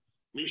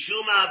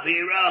 Mishum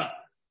Avira,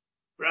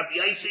 Rabbi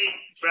Yosef,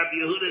 Rabbi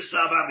Yehuda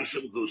Savar,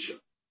 Mishum Gusha.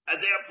 And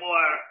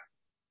therefore,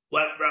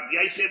 when Rabbi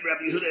Yosef,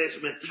 Rabbi Yehuda is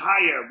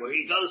B'tayir, where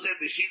he goes in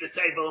B'shida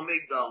Teva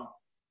Umigdal,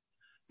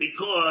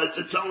 because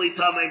it's only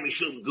Tamei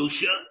Mishum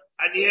Gusha,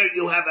 and here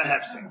you have a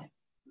hefsek.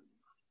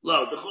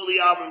 Lo, the Chuli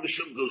Alman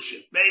B'Shum Gusha.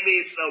 Maybe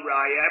it's no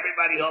Raya.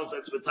 Everybody holds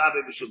that's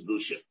Metabe B'Shum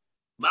Gusha.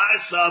 Mar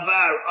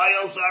Savar,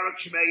 Ayel Zarak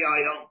Shmei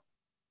Ayel.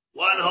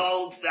 One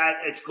holds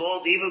that it's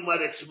called even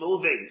when it's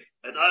moving,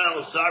 an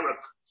Ayel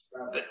Zarak.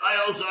 An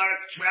Ayel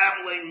Zarak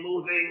traveling,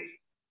 moving,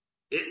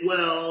 it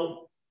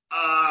will,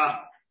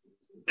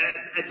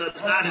 it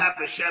does not have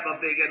a Shem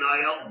of being an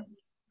Ayel.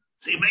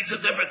 See, it makes a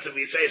difference if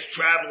you say it's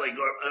traveling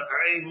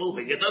or ain't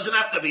moving. It doesn't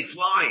have to be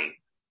flying.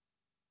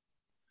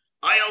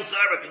 Ayel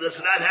Zarak does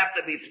not have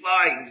to be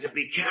flying, to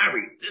be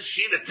carried. This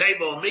sheet of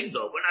table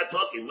Migdal, we're not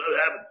talking, we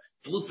haven't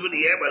flew through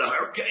the air with a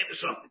hurricane or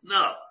something.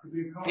 No.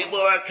 People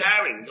are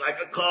carrying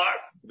like a car.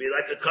 It'd be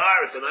like a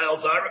car, it's an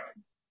Ayel Zarak.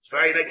 It's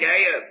very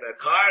negaya. A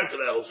car is an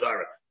Ayel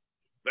Zarak.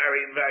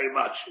 Very, very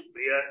much.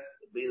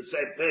 It'd be the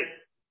same thing.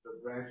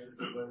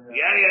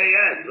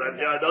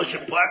 Yeah.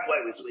 Ocean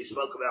Parkway, we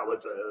spoke about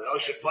what's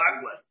Ocean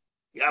Parkway.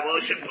 You have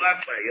Ocean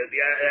Parkway,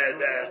 and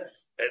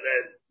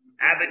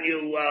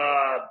Avenue,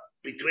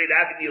 between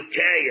Avenue K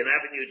and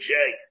Avenue J.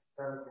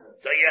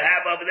 So you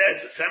have over there,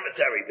 it's a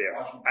cemetery there.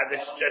 And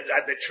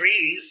the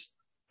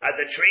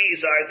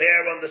trees are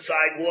there on the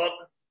sidewalk,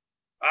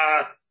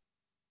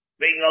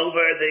 being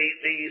over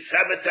the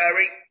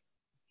cemetery.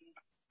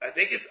 I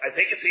think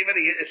it's even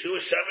a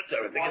Jewish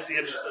cemetery. I think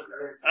it's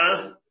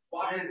the,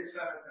 Washington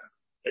Cemetery.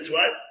 It's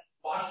what?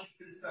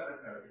 Washington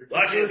Cemetery.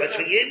 Washington, but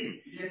for Yidden.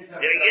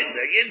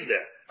 They're Yidden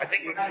there. I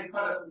think Rabbi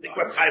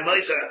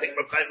Moshe has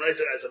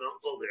an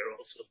uncle there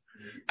also.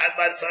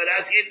 But so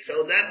that's Yidden.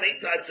 So that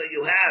meantime, so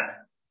you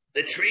have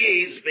the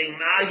trees being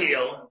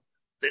nahil.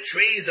 The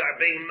trees are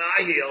being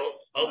nahil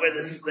over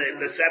the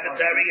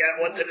cemetery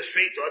and onto the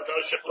street, onto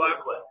Ocean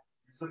Parkway.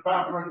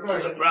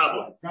 It's a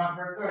problem.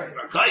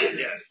 For Kayin,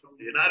 yeah.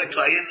 You're not a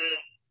Kayin.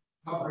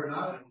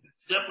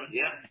 It's different,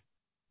 yeah.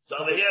 So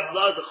over here,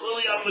 blood the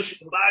Chuli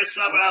Bar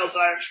Sabar Al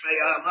Zarek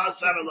Shmeyah, Ma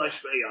Sabar Lo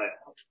Shmeyah.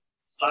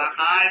 I'm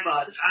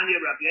Tanya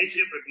Rabbi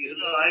Yosef Rabbi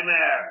Yehuda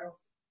Aimer.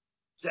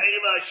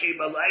 Teva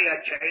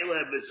Shibalaya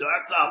Kela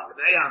Bizarka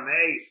Pnei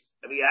Ameis.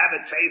 If you have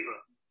a teva,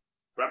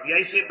 Rabbi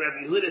Yosef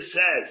Rabbi Yehuda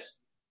says,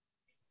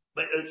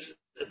 but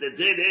the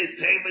din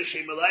is Teva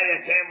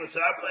Shibalaya Kela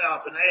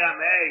Bizarka Pnei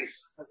Ameis.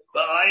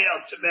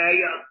 Ba'ayel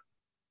Tmeya.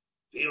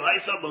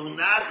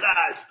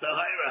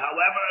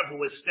 However, if it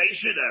was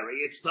stationary,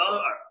 it's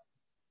tahar.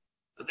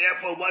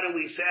 Therefore, what do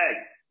we say?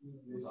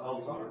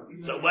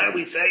 So what do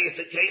we say? It's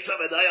a case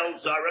of an Ayel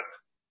Zarak.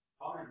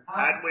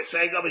 And we're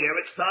saying over here,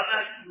 it's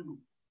Tana.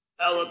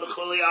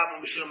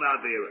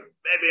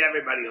 Maybe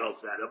everybody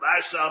holds that.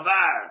 Amar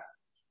Salvar.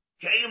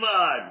 Came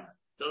on.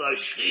 The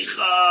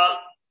Loshchicha.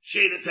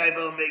 Shida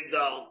Table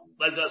Migdal.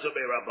 Like goes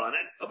obey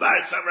Rabbanan.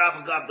 Amar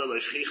Salvar. The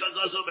Loshchicha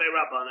goes obey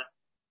Rabbanan.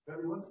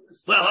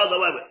 Well, hold on,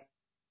 wait.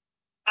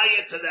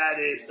 To that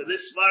is, to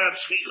this smar of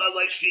Shchicha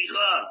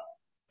Loshchicha.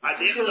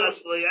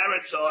 Adichnas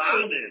li'eretz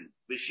ha'amim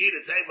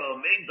b'shita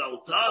teva migdal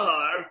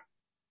tahar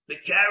the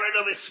carrot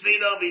of his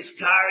spino of his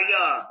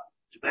karya.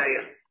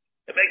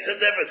 It makes a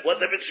difference. What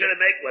difference should it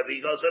make whether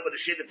he goes over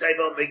the shita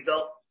teva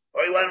migdal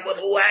or he went with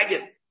a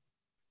wagon?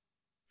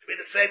 It should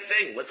be the same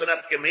thing. What's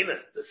enough gemina?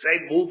 The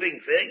same moving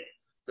thing.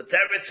 The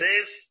teretz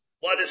is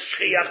what is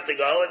shchiach to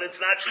go, and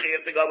it's not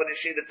shchiach to go with the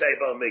shita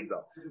teva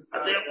migdal.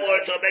 And therefore,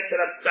 so it makes it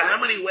up. So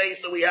how many ways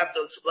do we have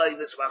to explain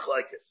this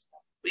machlokes?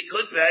 We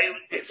could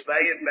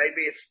explain it.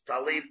 Maybe it's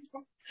Talib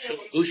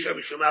Gusha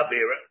Mishum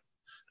Avira.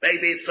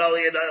 Maybe it's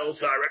Talib Ayel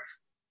Zarak.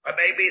 Or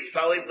maybe it's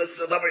Talib Litz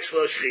the number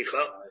Shlo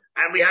Shchicha.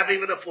 And we have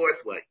even a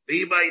fourth way.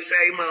 Maybe the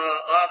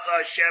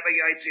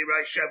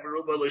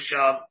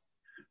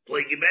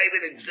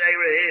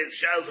Gzeira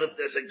shows if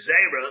there's a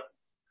Gzeira,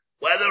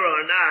 whether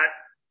or not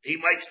he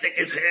might stick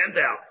his hand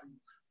out.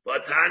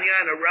 But Tanya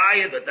and a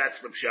Raya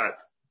that's the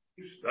pshat.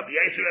 Rabbi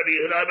Yosef Rabbi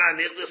Yehuda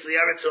Nichlas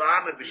Li'eretz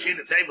Ha'amim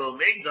B'shita Teva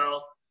Migdal.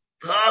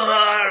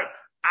 Tahar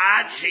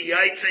ad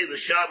sheyaitze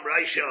l'sham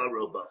Raisha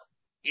Aruba.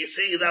 You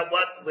see that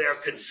what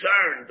we're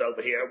concerned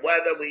over here,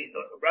 whether we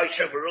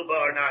Raisha Aruba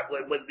or not,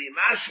 would be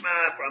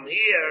mashma from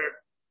here.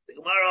 The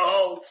Gemara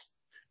holds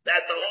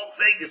that the whole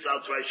thing is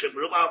out Raisha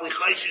Aruba. We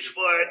chayshish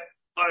for it,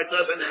 or it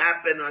doesn't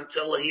happen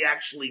until he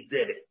actually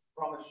did it.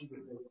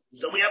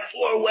 So we have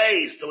four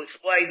ways to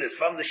explain this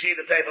from the sheet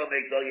of table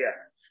Migdal.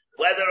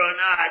 Whether or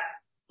not,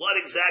 what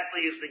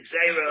exactly is the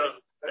Gzeira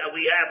that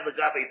we have in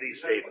the Gabi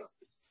these days.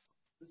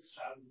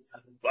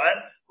 What?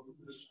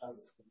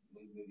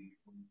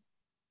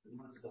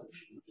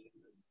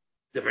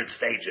 Different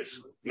stages.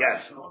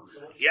 Yes.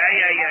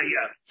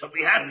 Yeah. So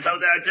there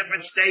are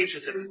different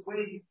stages.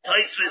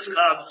 Taisvis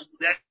comes.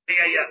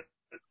 Yeah.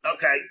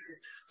 Okay.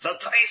 So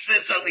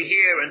Taisvis over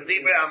here and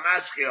Dibra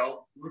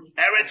Amaskil,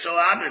 Eretz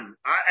Oamim,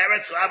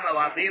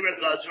 Amira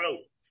goes through.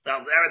 Now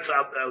the Eretz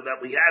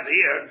that we have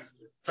here,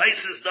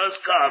 Taisvis does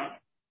come.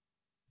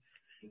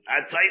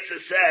 And Taisa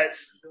says,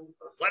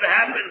 what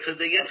happens in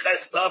the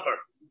Yitches Tover?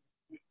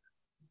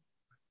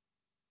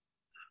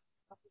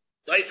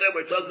 Taisa,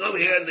 we're talking over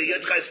here in the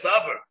Yitches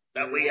Tover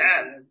that we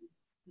have.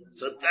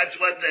 So that's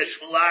what the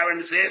Shmuel Aaron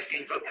is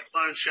asking from the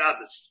Gemara in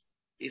Shabbos.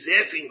 He's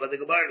asking for the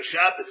Gemara in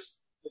Shabbos.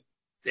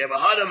 They have a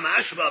Hadam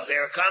Mashma up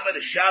there, a comment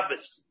of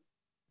Shabbos.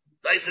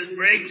 Tyson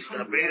brings the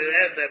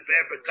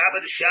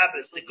Kabbalah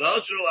Shabbos, the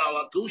Gozru al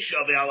Agusha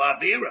al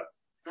Avira.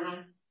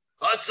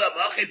 Hasa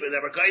Machib,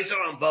 they were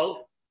geyser on both.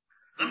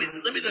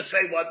 Let me just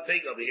say one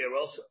thing over here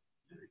also.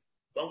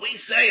 When we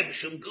say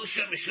Mishum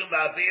Gusha, Mishum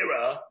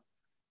Avira,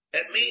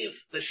 it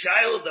means the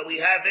shiloh that we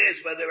have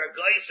is whether a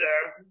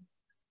geyser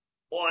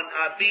on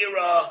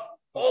Avira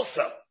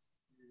also.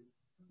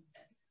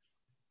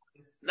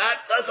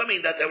 Doesn't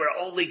mean that they were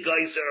only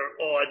geyser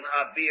on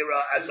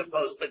Avira as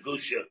opposed to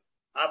Gusha.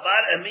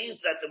 It means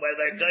that when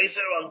they're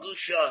geyser on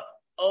Gusha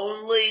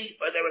only,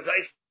 or they were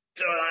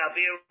geyser on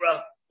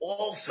Avira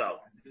also.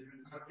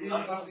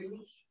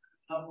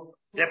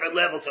 Different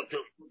levels of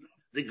two.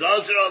 The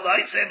geyser on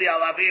Laisem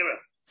al Avira.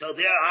 So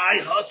there I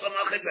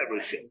Hosamachim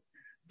Berusha.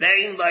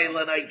 Bein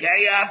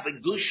Lailanagaya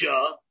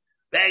Begusha,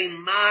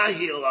 Bein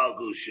Mahil al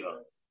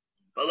Gusha.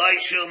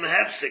 Balaishum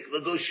Hefsik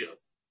Legusha.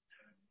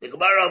 The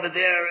Gemara over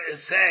there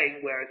is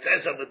saying, where it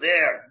says over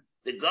there,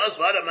 the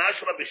Gozvada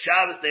Mashma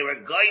B'Shabbos, they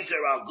were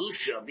geyser al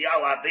Gusha,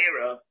 Bi'al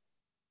Avira.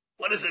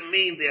 What does it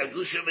mean, they are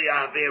Gusha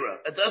Bi'al Avira?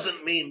 It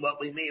doesn't mean what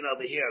we mean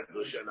over here,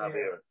 Gusha and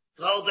Avira.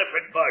 It's a whole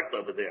different part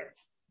over there.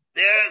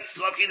 There, it's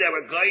lucky they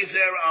were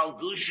geyser al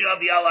Gusha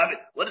Bi'al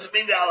Avira. What does it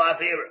mean Bi'al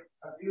Avira?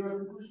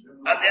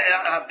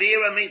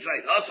 Avira means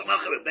like, also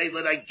Machabit,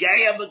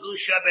 Be'Ladagaya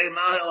B'Gusha,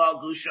 Be'Mahil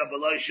al Gusha,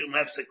 B'Loishum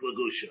Hefsik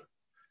L'Gusha.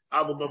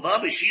 Abu Baba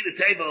B'Shida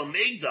Teva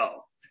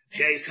Migdal.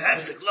 She's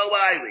hefsek lo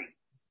ayri.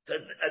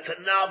 It's a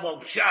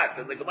novel shot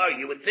in the Gemara.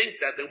 You would think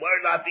that the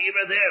word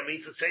avira there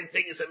means the same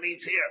thing as it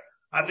means here.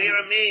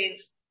 Avira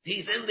means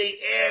he's in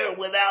the air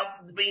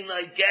without being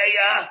like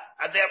Geya,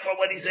 and therefore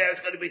when he's there,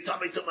 it's going to be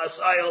tummy to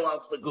Masayel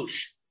of the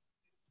gush.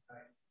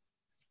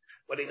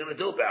 What are you going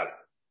to do about it?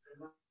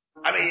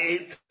 I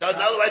mean,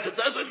 otherwise it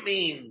doesn't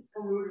mean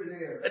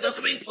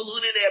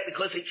polluted air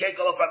because he can't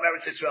go from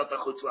Eretz Yisrael to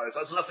Chutz La'aretz.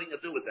 It has nothing to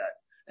do with that.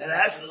 It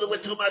has to do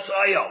with Tumas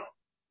Oyel.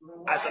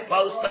 As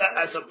opposed to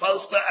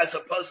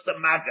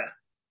Maga.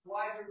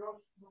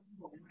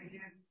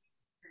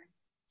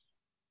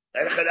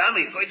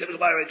 According to the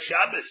Gemara in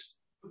Shabbos,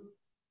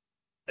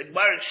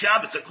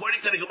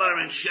 according to the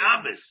Gemara in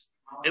Shabbos,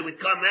 it would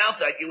come out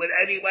that you would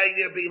anyway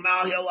there be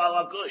Mahil al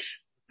Agush.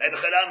 It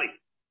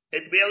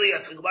really,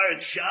 it's the Gemara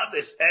in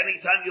Shabbos,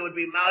 anytime you would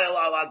be Mahil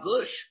al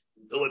Agush,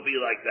 it would be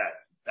like that.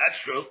 That's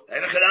true.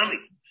 That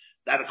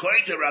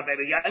according to Rabbi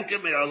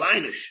Yankim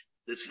Me'arlainish,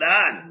 the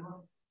Stan,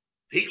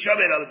 he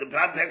troubled over the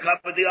pick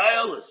up of the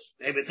oils.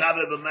 Maybe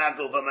Tabe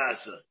B'Mago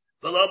V'Masa.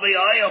 Below the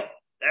oil.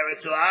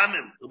 Eretz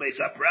Oamim. Who may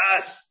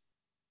suppress.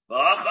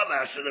 V'Acha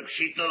Masha the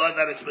Pshita Lord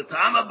that it's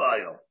Betama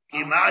Bayo.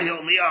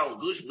 Kimahil Mi Al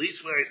Gush.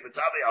 Least where it's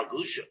Betabe Al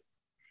Gusha.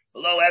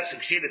 Below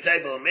Efsik Shita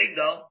Table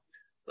Migdal.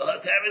 The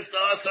Tevis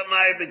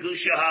Da'asamai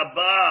Begusha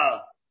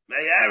Haba.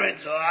 May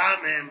Eretz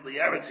Oamim.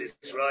 The Eretz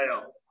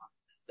Israel.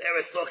 There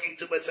it's talking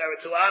to us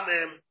Eretz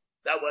Oamim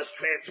that was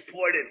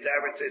transported to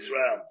Eretz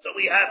Israel. So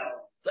we have.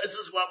 This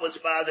is what was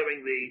bothering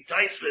the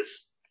Taisvis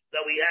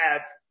that we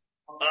have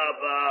of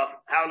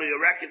how do you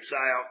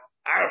reconcile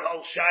our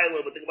whole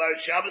Shiloh with the Gemara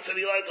in Shabbos, and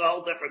he learns a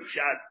whole different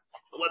shot.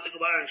 What the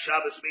Gemara in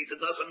Shabbos means, it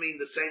doesn't mean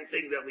the same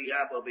thing that we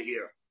have over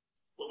here.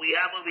 What we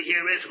have over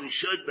here is we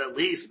should at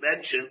least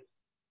mention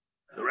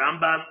the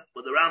Rambam,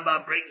 when the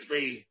Rambam brings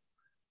the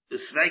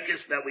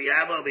Svekis that we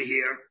have over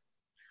here.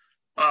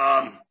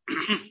 The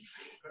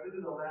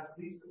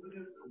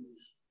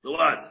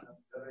what?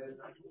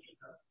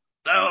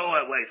 No,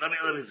 wait, let me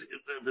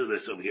do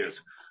this over here.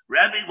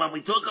 Rabbi, when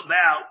we talk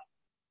about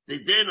the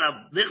din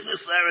of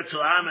Nichnas L'Eretz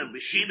Oamim and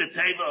B'Shida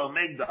Teva or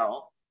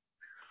Migdal,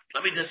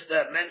 let me just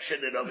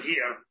mention it over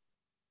here.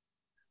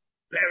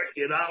 Perik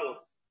Yud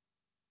Aleph,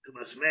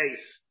 Tumas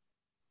Meis.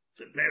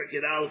 It's a Perik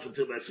Yud Aleph and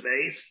Tumas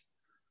Meis.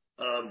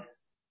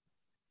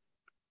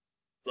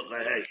 Look,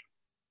 hey.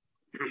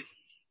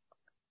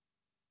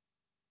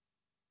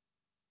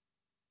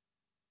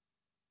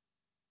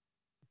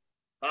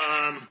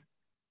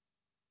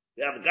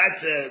 Yeah, but got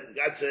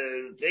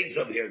things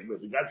over here.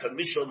 We got some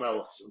Mishal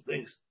Melechs and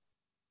things.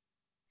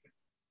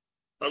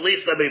 At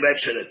least let me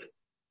mention it.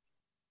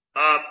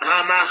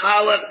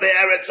 Hamahalach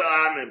be'eretz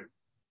ha'amim.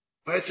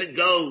 Person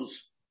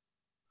goes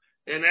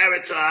in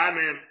Eretz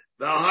ha'amim,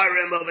 the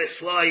harim of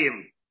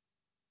Islayim,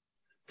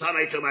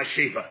 Tamei to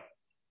Mashiva.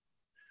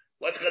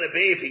 What's going to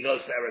be if he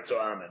goes to Eretz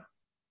ha'amim?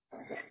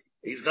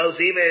 He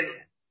goes even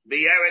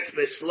be'eretz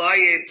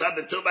b'Islayim,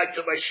 Tamei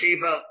to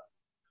Mashiva.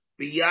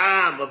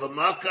 Biyam of a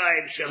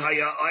Makayim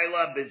Shahaya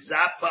Oila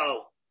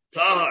Bizapo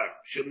Tahar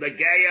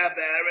Shumnageya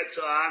Be'eretz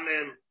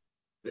Ha'amim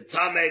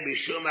B'Tamei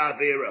B'Shum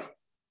Avira.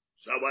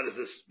 So what does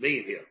this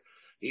mean here?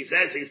 He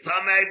says he's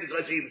Tamei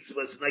because he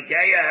was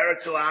Nageya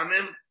Eretz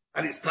Ha'amim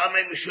and he's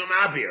Tamei B'Shum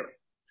Avir.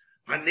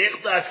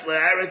 Hanichdas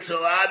LeEretz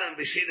Ha'amim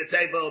B'Shida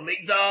Tebo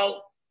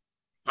Migdal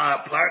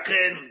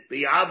Parkin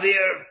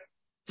B'Avir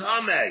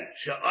Tamei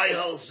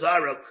Sha'ayhol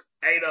Zaruk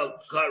Edo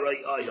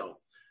Karoi Oyhol.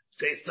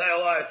 Says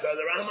Taylor, so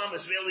the Rambam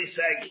is really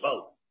saying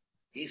both.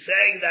 He's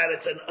saying that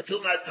it's a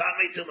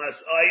Tami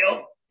Tumas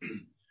oil,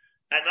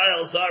 and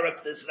oil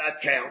Zarek does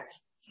not count.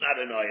 It's not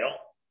an oil.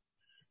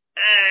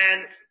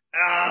 And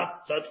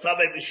So it's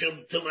Tamei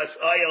Mishum Tumas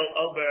oil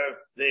over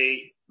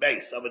the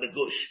base, over the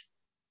gush.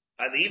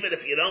 And even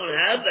if you don't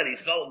have that,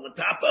 he's going on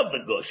top of the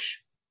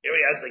gush. Here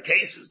he has the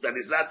cases that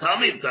he's not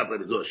Tamei on top of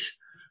the gush.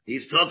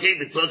 He's talking,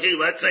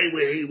 let's say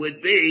where he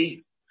would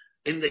be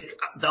in the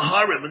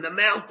Harim, in the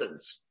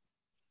mountains.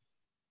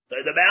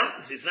 The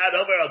mountains, he's not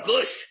over a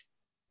gush.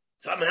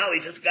 Somehow he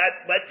just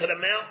went to the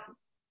mountain.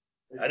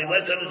 And he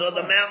went on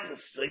the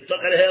mountains. So he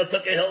took a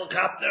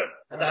helicopter,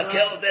 and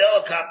the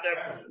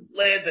helicopter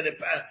landed,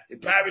 he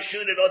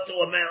parachuted onto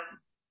a mountain,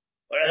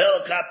 or a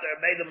helicopter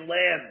made him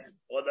land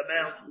on the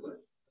mountain.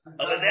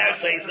 Over there,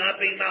 so he's not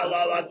being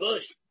Malal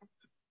Gush.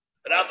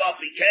 But Abba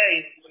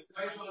became,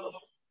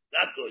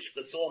 not Gush,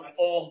 it's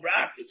all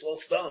rock, it's all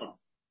stone.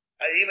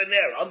 And even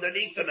there,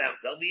 underneath the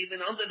mountain, they'll be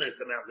even underneath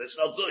the mountain. There's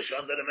no Gush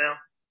under the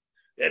mountain.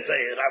 That's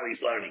how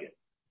he's learning it.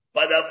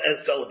 But,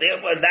 and so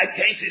therefore, in that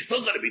case, he's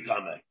still going to be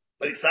Tamei.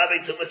 But he's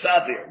Tamei to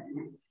Masavir.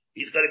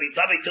 He's going to be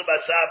Tamei to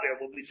Masavir.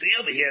 What we see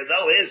over here,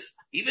 though, is,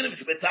 even if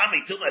it's been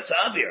Tamei to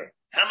Masavir,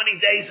 how many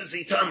days is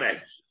he Tamei?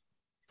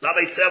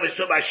 Tamei Tzevish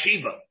to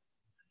Mashiva.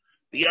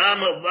 The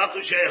Yam of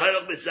Makushe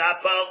Hayok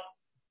Mizapo,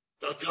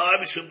 the Tar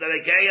Mishum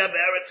Deregeya,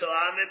 Beretz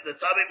Olamim, the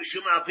Tamei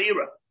Mishum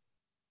Avira.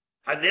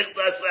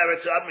 Hanichlas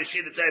Beretz Olamim,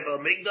 Mishida Tevel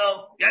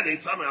Migdol, yeah,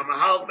 he's Tamei,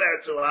 Amahal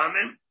Beretz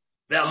Olamim,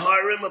 the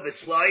Harim of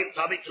Islam,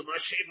 Tamei to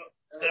Mashiva.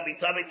 It's going to be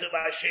Tamei to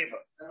Mashiva.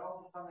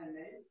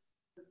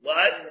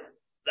 What?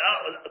 No,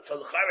 so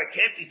the Chara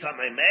can't be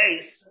Tamei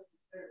Mace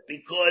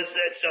because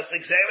it's just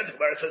examined. The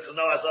Gemara says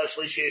no Hazar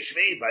Shlishi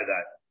Shvi by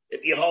that.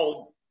 If you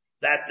hold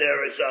that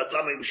there is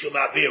Tamei Mishum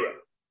Avira,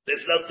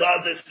 there's no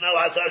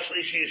Hazar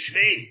Shlishi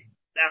Shvi.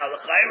 Now the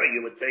Chara,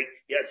 you would think,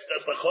 yeah, it's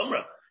just like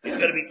Chumrah. It's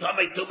going to be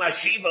Tamei to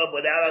Mashiva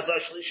without Hazar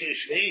Shlishi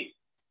Shvi.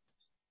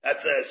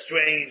 That's a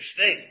strange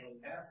thing.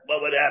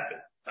 What would happen?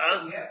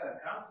 Huh?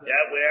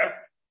 Yeah,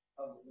 where?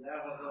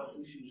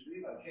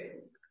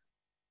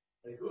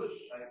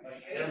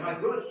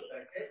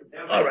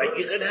 All right,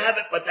 you can have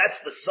it, but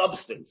that's the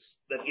substance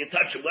that you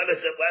touch it. What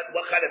is it?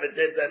 What kind of a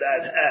din that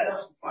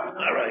has?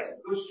 All right.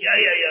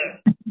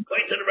 Yeah.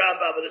 Going to the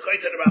Ramban.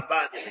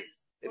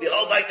 If you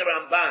hold like the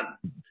Ramban,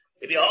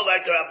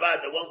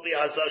 there won't be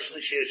Hazar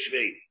Shlishi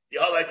Shvi. If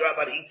you hold like the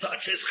Ramban, he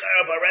touches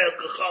Charav Arel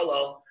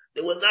Kacholo,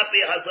 there will not be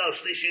Hazar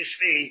Shlishi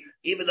Shvi,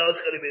 even though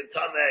it's going to be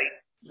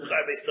Tamei. Yeah,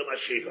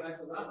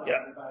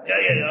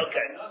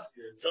 okay.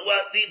 So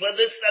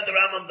this is not the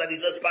Rambam that he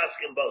does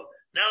paskin both.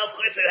 Now, of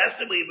course, it has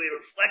to be, we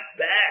reflect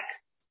back.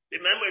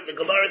 Remember, the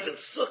Gemara is in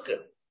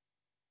Sukkah.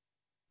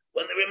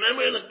 When they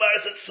remember the Gemara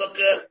is in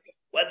Sukkah,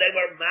 when they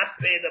were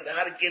mapping of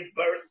how to give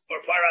birth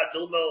for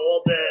Paraduma,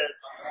 all the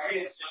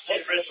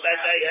sifras that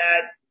they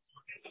had,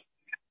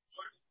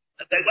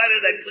 they went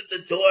and they put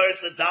the doors,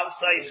 the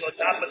dowsites on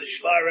top of the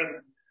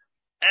shvarim,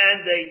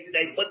 and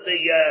they put the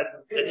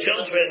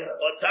children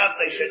on top.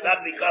 They should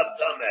not become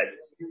tamei.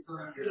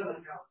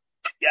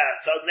 Yeah.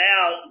 So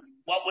now,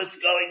 what was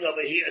going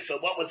over here? So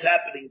what was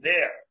happening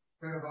there?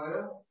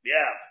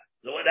 Yeah.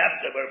 So what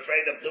happened? They were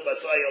afraid of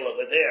tumas oil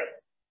over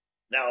there.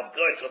 Now, of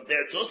course, up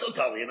there it's also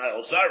tali in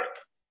al zarik.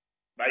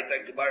 Right?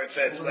 The Gemara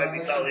says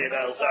maybe tali in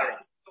al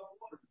zarik.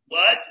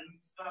 What?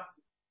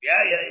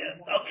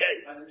 Yeah. Okay.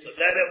 So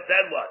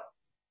then what?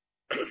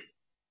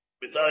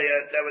 We tell you,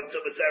 there were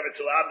tumas eretz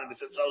ulamim. We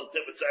said, oh,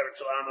 tumas eretz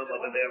ulamim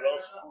over there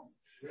also.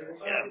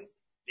 Yeah.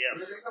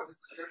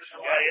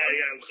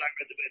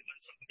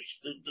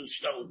 Do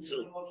stone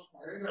too.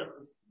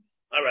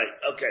 All right.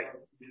 Okay.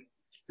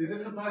 Did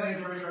this apply to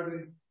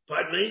Abraham?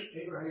 Pardon me?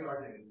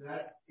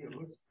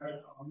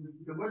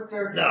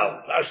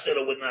 No,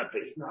 Ashton would not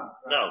be.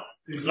 No,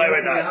 it's not.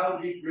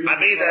 I mean, the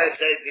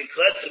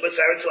tumas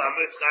eretz ulamim.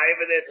 It's chayiv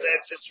and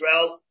it's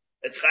Israel.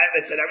 It's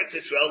an Eretz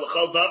Yisrael, the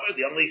Chol Dover.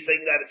 The only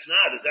thing that it's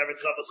not is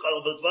Eretz Chavis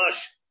Chol V'Dvash.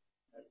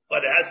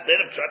 But it has a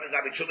bit of trouble.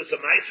 Gabi Chumas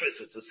and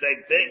Maisris. It's the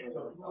same thing.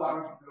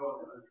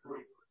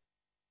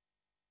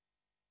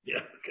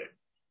 Yeah. Okay.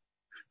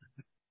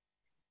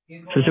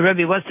 So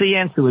Rebbe, what's the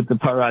answer with the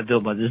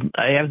Paraduma?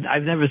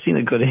 I've never seen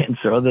a good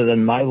answer other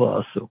than my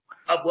lawsuit.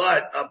 Of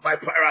what? By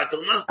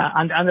Paraduma?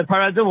 And the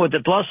Paraduma with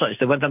the Dlosais.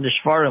 They went on the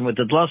Shvarim with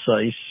the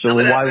Dlosais. So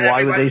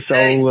why were they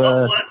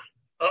so?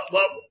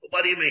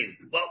 What do you mean?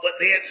 What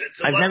the answer?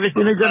 So I've never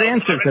seen a good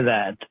answer to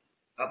that.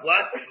 Of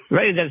what?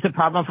 Right, that's the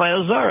problem for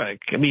El Zorik.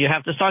 I mean, you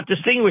have to start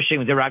distinguishing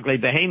with the Raglei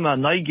Behema,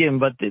 Noigim,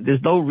 but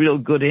there's no real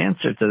good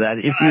answer to that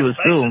if you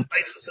assume.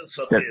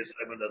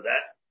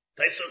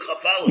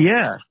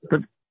 Yeah,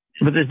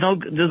 but there's no,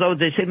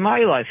 they say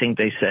Mile, I think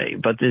they say,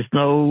 but there's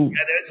no.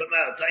 Yeah, there's a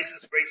matter. Tyson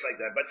breaks like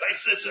that, but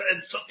Tyson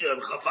and Sukkah and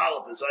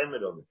Chafal is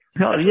Ayman.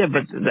 No, yeah,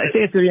 but I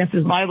think the answer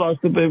is Mile,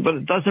 but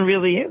it doesn't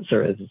really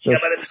answer it. Yeah,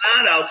 but it's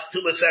not out to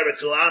Maseret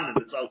Sulam,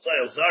 it's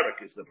outside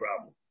Zarek is the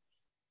problem.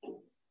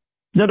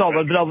 No,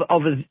 but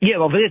over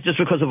there, just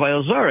because of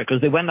Ayel Zarek, because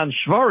they went on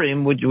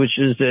Shvarim, which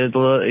is the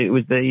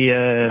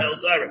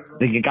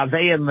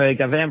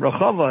Gaveim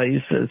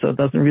Rechova, so it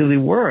doesn't really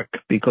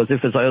work, because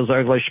if it's Ayel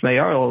Zarek like Shmei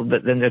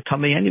then they're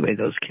tummy anyway,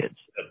 those kids.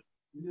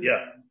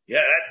 Yeah,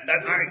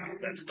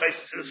 that's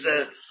Tyson's,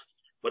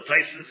 what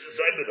Tyson's is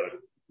Ibador.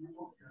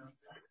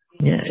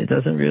 Yeah, it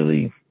doesn't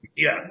really.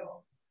 Yeah.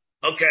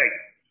 Okay.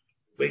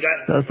 We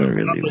got. Doesn't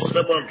really work.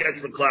 Someone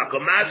gets the clock.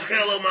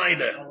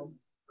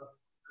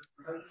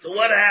 So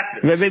what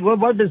happens?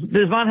 What does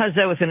one has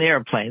that with an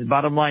airplane? The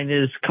bottom line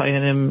is,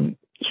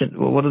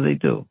 what do they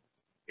do?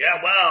 Yeah,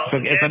 well,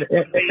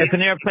 if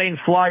an airplane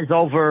flies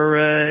over,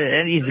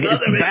 and it's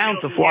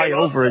bound to fly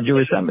over a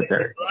Jewish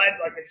cemetery.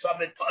 Like a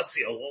summit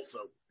pasio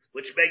also,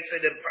 which makes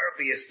it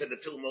impervious to the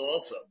tumor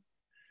also.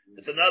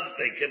 It's another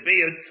thing. It could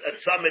be a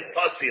summit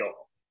pasio,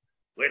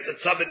 where it's a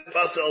summit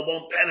pasio, it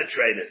won't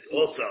penetrate it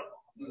also.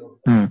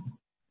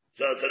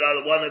 So it's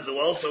another one of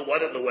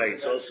the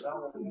ways also.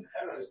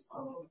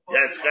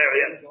 Yeah, it's very,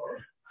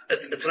 yeah.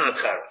 It's not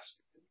charas.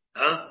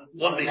 Huh?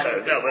 Won't be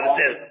charas. No, but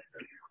it is.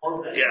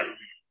 Yeah.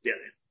 Yeah.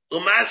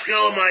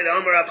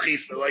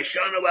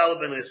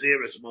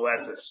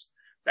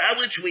 That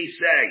which we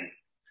say,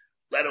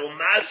 let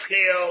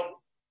umaskeo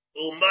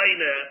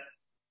umayna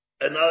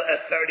another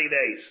 30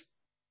 days.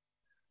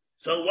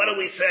 So what are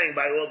we saying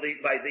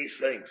by these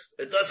things?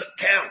 It doesn't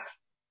count.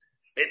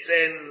 It's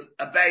in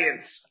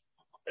abeyance.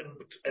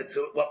 It's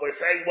what we're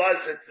saying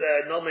it's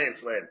no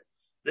man's land.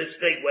 This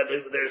thing,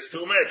 whether there's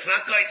tumor, it's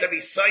not going to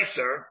be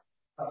sicer,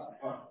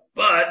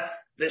 but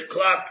the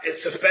clock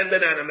is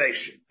suspended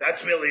animation.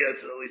 That's really what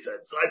he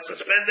said. So it's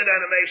suspended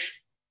animation.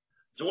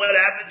 So what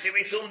happens? You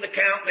resume the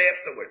count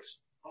afterwards.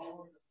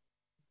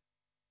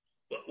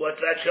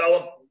 What's that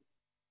show?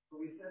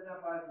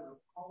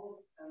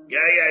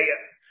 Yeah.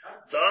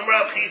 So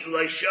Amrav Chizl,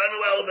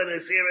 Shanu El Ben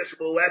Aziris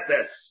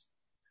Muetes.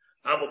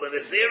 Abu Ben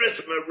Aziris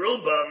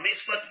Meruba,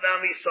 Mislat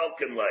Nami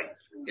Solkinlay.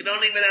 You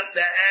don't even have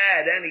to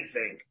add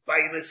anything. By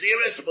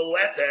Naziris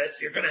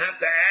Muetes, you're going to have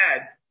to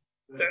add.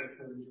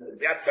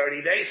 You have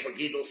 30 days for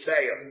Gidul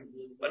Seir.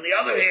 On the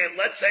other hand,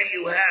 let's say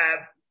you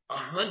have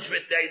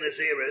 100-day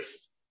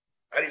Naziris,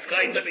 and he's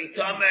going to be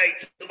Tamei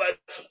Tubas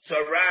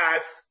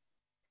Saras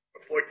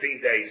for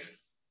 14 days.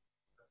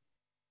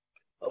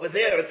 Over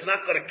there, it's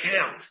not going to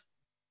count.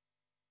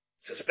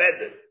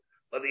 Suspended.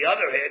 On the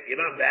other hand, you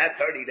don't have to add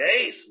 30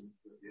 days.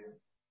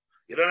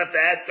 You don't have to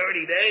add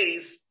 30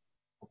 days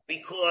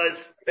because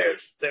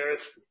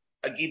there's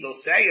a Gidul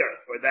Seir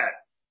for that.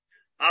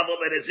 I'm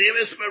afraid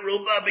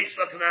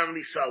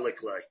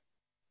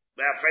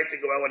to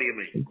go out, what do you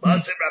mean?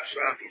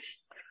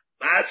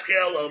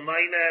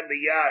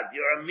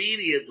 You're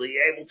immediately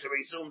able to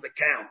resume the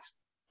count.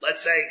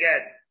 Let's say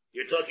again,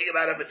 you're talking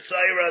about a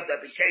Mitzayra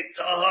that became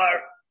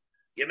Tahar,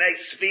 Yemei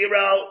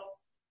Sfiro,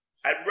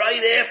 and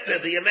right after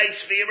the Yemei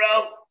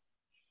Sfiro,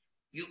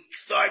 you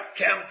start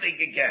counting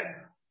again.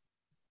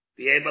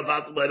 The aim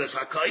about the letters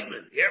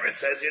HaKaidman. Here it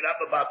says you're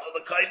not about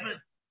the Kaidman.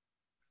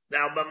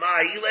 Now,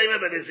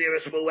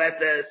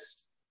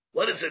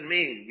 what does it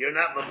mean? You're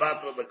not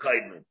Mabatal the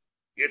Kaidman.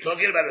 You're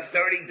talking about a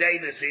 30-day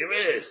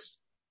Naziris.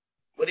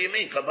 What do you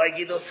mean?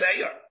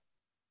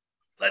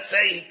 Let's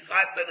say he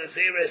got the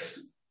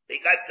Naziris, he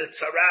got the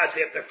Tzaras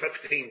after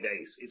 15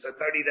 days. It's a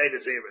 30-day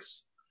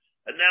Naziris.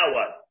 And now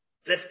what?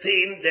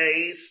 15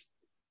 days,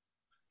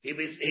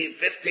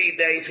 15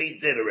 days he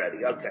did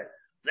already. Okay.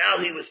 Now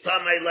he was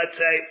Tamei, let's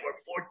say, for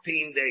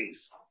 14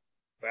 days.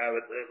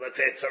 Let's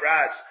say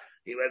Tzaras.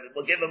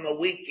 We'll give him a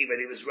week even.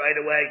 He was right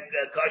away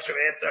kosher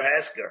after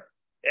Hesker.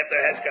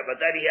 But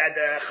then he had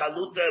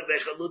Chaluta,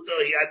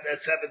 he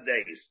had 7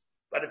 days.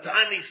 By the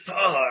time he's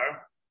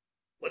Tahar,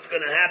 what's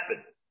going to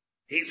happen?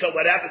 So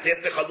what happens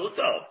after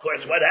Chaluta? Of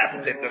course, what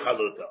happens after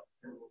Chaluta?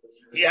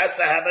 He has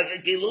to have a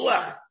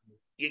Giluach.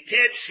 You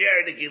can't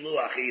share the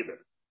Giluach either.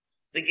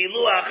 The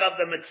Giluach of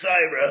the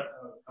Mitzayra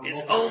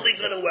is only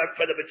going to work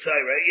for the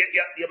Mitzayra.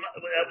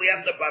 We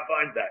have to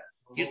find that.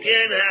 You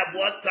can't have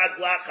one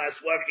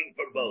taglachas working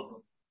for both.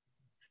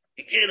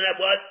 You can't have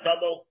what?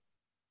 Double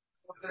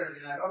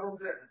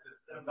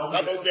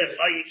dip.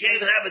 Oh, you can't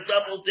have a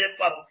double dip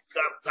of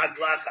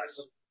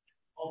taglachas.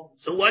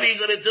 So what are you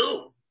going to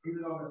do?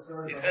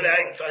 Now he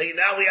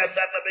has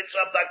to have a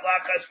mitzvah of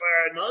taglachas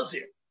for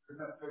Nazir.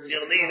 So you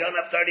don't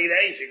have 30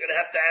 days. You're going to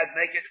have to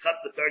make it cut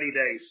to 30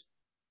 days.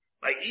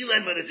 By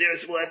Elam ben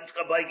Aziris Mu'etes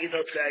by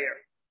Gidul Seir.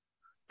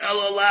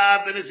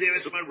 Elolah ben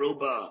Aziris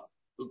Meruba.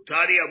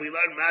 Uktadia, we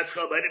learn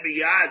Maskal by the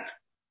Miyad.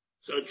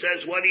 So it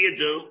says, what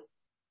do?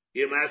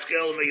 You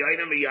Maskal Miyad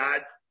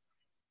Miyad.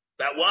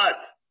 That what?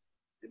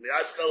 You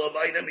Maskal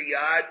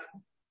Miyad.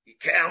 You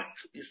count.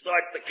 You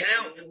start the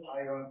count.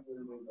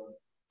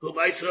 What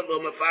we're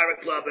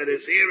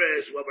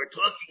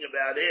talking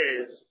about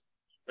is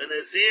the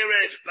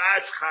Naziris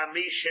Bas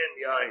Chamishim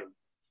Yom.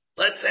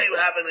 Let's say we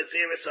have a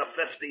Naziris of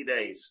 50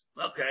 days.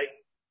 Okay.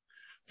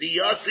 The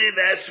Yosef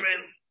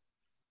Esrin,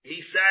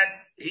 he said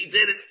he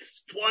did it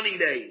 20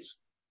 days.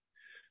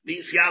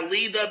 These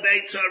Yalida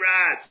Beit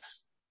Tzaras.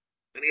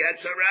 And he had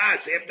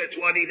Tzaras after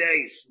 20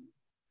 days.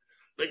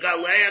 The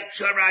Galeach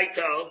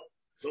Tzaraito.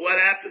 So what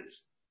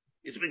happens?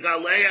 It's the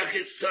Galeach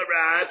is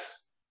Tzaras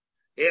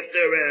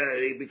after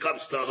he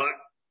becomes Tahar.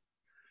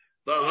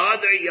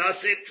 Bahadur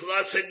Yosef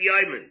Tlasen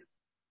Yaiman.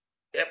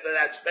 After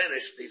that's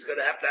finished, he's going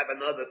to have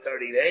another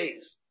 30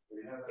 days.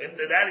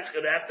 After that, he's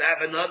going to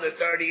have another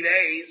 30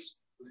 days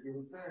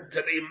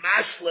to be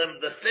mashlim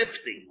the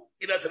 50.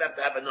 He doesn't have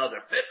to have another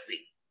 50.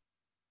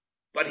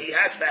 But he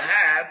has to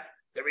have,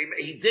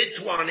 he did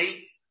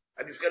 20,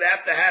 and he's going to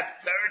have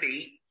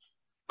 30.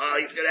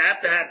 He's going to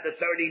have the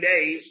 30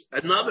 days,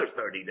 another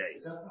 30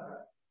 days.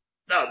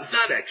 No, it's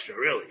not extra,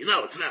 really.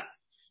 No, it's not.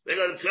 They're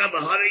going to have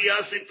 100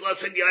 Yosef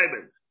plus in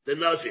Yaimin, the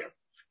Nazir.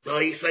 So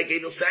he's like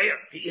Edel Sayer.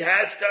 He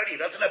has 30. He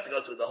doesn't have to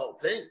go through the whole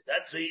thing.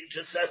 He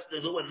just has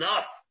to do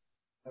enough.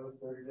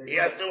 He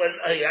has to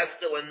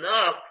do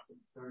enough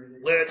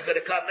where it's going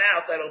to come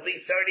out that'll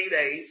be 30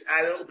 days,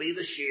 and it'll be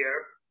the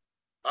shear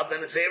of the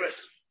Naziris.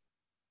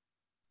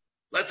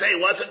 Let's say it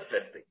wasn't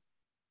 50.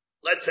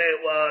 Let's say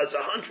it was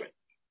 100.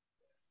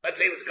 Let's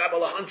say it was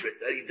Kabbalah 100,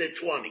 that he did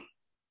 20.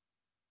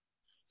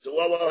 So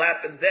what will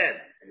happen then?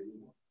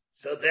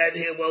 So then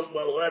you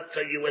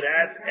would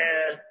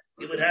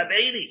have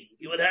 80.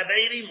 You would have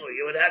 80 more.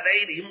 You would have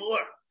 80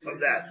 more from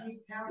that.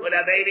 You would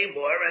have 80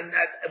 more, and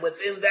that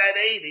within that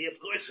 80, of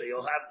course, so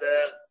you'll have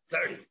the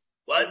 30.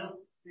 What?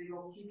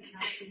 You'll keep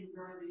counting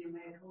during the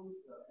Yemei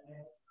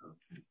Chalutah.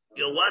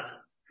 You'll what?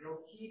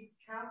 You'll keep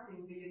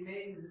counting the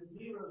Yemei and the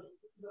zeros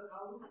to the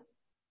Chalutah.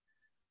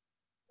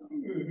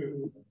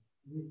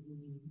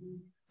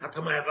 How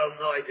come I have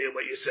no idea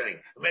what you're saying?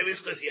 Maybe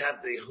it's because you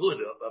have the hood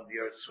of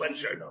your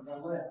sweatshirt on.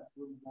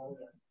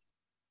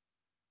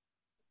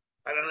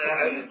 I don't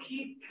know. You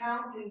keep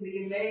counting the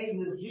Yemei and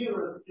the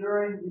zeros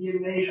during the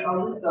Yemei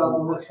Chalutah of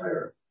the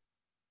Mitzvah.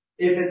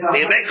 If it's the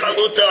Yemei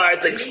Chalutah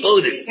is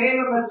excluded. He became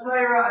a Mitzvah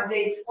on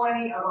day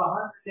 20 of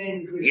 100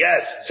 days.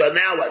 Yes. So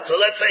now what? So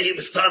let's say he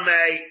was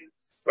Tamei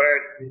for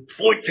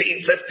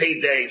 14,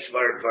 15 days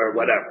for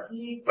whatever.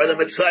 For the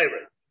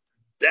Mitzvah.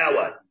 Now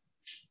what?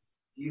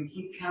 You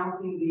keep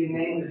counting the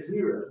Yemei and the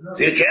zeros.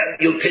 So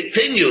you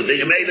continue the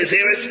Yemei and the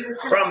zeros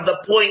from the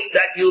point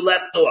that you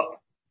left off.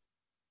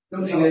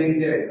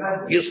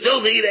 You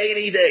still need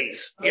 80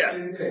 days. Yeah.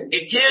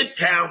 You can't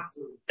count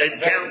the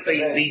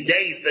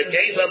days. The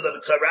days of the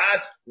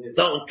Tzaras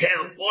don't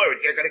count for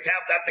it. You're going to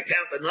have to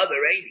count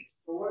another 80.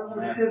 So what am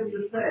I supposed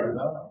to say?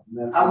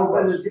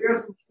 When the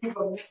zeros keep a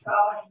mixed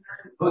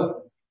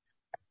out.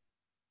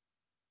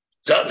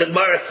 So the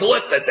Gemara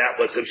thought that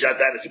was the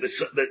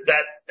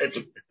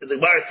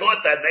Gemara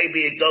thought that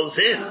maybe it goes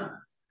in.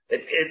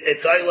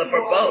 It's Ayla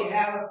for both.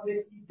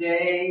 If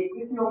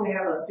you only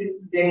have a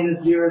 50-day in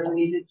the zeros, and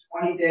you did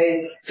 20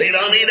 days. So you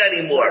don't need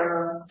any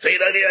more.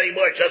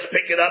 Just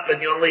pick it up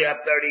and you only have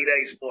 30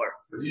 days more.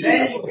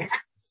 Then you have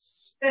to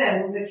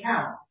spend the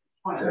count.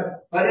 20.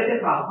 But if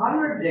it's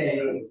 100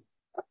 days,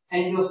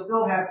 and you'll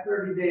still have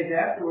 30 days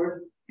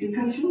afterwards, you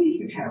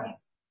continue to count.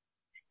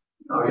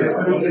 So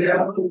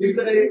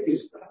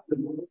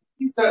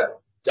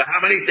how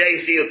many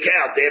days do you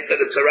count after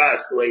the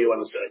Tzaras, the way you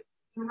want to say?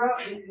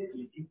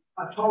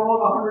 A total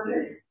of 100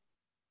 days.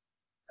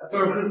 That's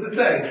what I'm supposed to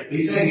say.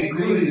 He's saying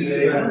excluding the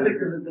days.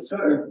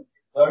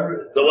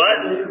 The what?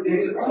 But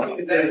you're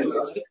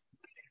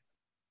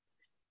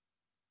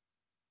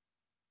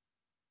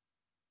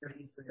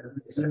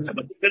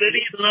going to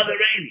need another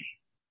 80.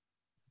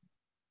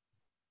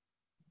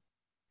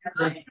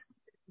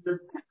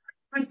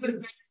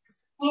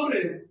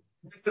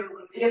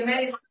 It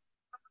may.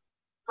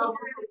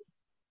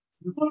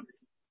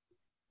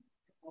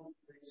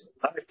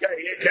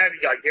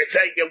 You're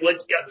saying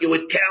you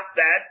would count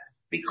that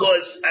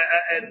because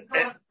in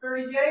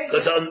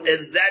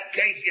that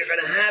case you're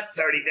going to have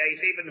 30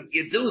 days even if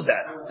you do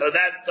that. So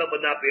that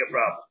would not be a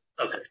problem.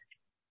 Okay.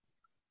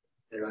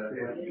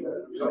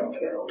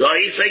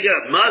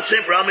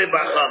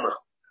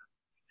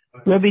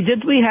 Rabbi,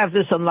 did we have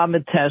this on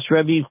Lamed Test?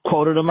 Rabbi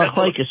quoted a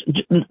machlokes,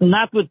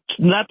 not with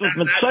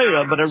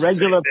Mitzvah, but a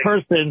regular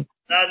person.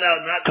 No,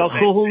 not the same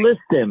who thing.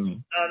 list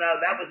him. No,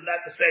 that was not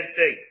the same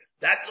thing.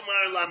 That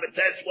Gemara Lamed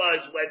Test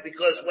was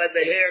because when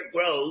the hair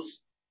grows,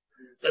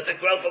 does it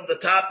grow from the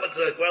top or does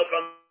it grow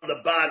from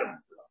the bottom?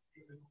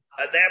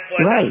 And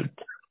therefore, right.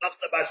 Off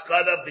the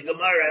Baskada of the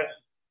Gemara,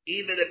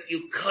 even if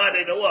you cut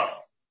it off,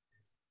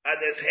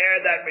 and there's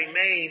hair that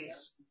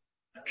remains,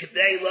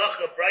 K'dei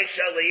Lacha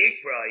Braisha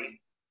Leikrai,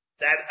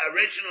 that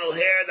original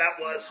hair that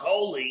was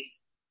holy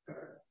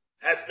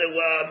has to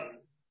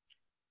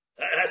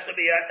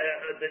be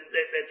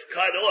it's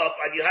cut off,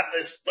 and you have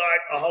to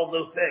start a whole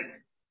new thing.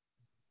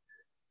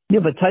 Yeah,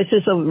 but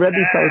Taisus of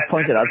Rebbe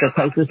pointed out that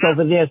Taisus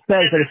over there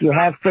says that if you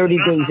have 30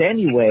 days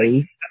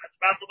anyway,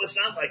 was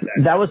not like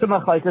that. That was the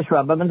machlokes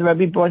Rambam, and the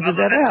Rebbe pointed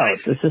that out.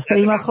 It's the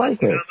same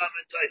machlokes.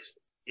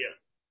 Yeah.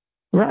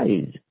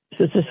 Right.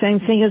 So it's the same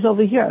thing as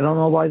over here. I don't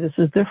know why this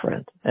is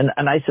different. And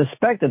I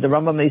suspect that the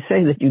Rambam may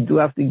say that you do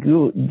have to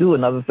do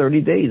another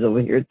 30 days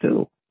over here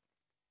too.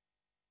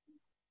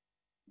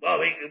 Well,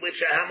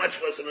 how much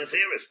was the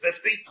Naziris?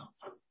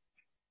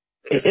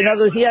 50? In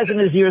other words, he has a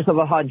Naziris of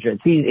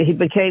 100.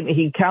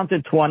 He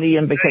counted 20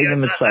 and became a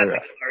Mitzvah.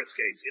 That's the first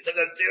case. He took a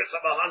Naziris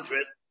of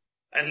 100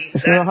 and he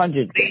said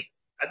 100.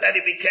 And then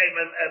he became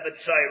a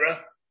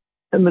Mitzvah.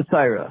 A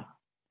Mitzvah.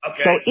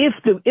 Okay. So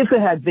if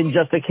it had been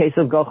just a case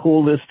of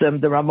Gachul Listem,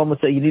 the Rambam would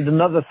say you need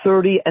another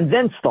 30 and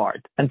then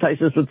start. And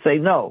Taisus would say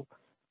no.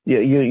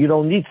 You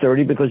don't need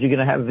 30 because you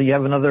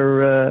have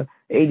another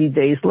 80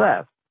 days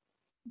left.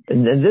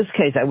 In this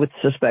case, I would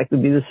suspect it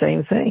would be the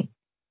same thing.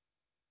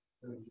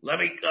 Let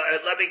me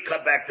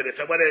come back to this.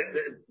 I want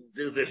to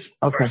do this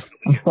first.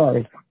 I'm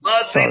sorry.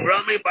 Nazir,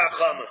 Rami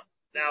Barchama.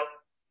 Now,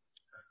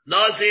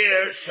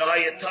 Nazir,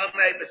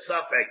 Shayatame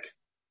B'Safek.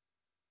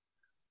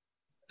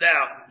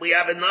 Now, we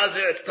have a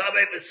Nazir, it's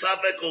Tame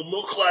B'Safek, or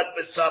Muchlat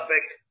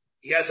B'Safek.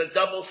 He has a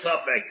double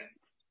Safek.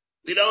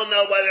 We don't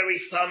know whether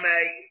he's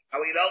Tame, and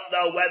we don't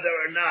know whether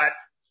or not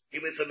he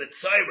was a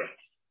Mitzayra.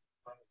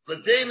 The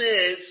din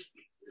is,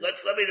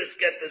 let me just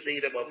get the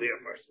dinim over here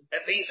first.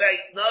 If he's a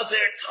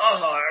Nazir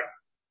Tahar,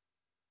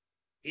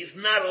 he's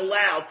not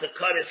allowed to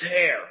cut his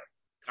hair.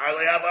 If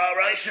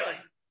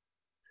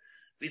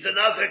he's a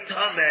Nazir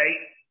Tameh,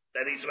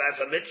 then he has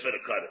a mitzvah to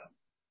cut it.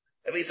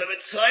 If he's a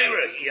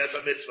Mitzayra, he has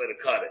a mitzvah to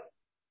cut it.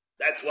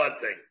 That's one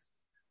thing.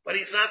 But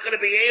he's not going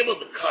to be able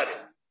to cut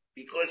it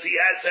because he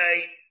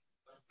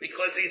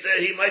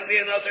might be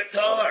a Nazir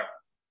Tahar,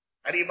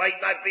 and he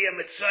might not be a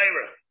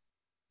Mitzayra.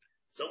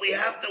 So we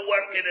have to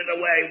work it in a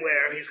way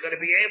where he's going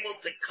to be able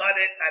to cut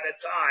it at a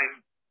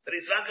time that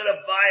he's not going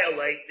to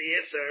violate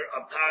the Isser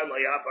of Tar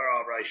Layaf or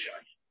Al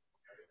Raishai.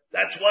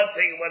 That's one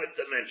thing I wanted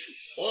to mention.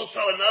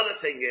 Also, another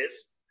thing is,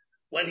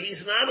 when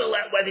he's a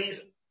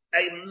Nazir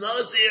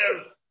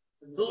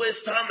who is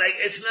Tameh,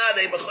 it's not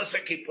a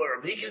B'chosar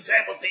Kippurim. He is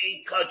able to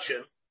eat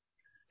kachim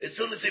as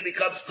soon as he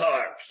becomes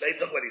tar. Say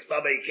something when he's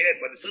Tameh, he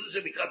can't, but as soon as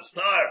he becomes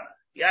tar,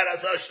 Yad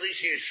Azah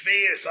Shlishi or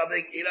Shvi or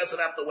something, he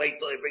doesn't have to wait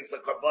till he brings the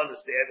karbanis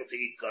to be able to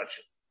eat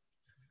kachim.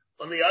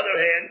 On the other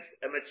hand,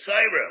 a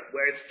Mitzayra,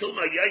 where it's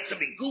Tuma Yaitza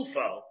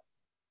Gufo,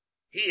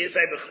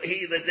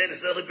 the din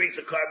is not only brings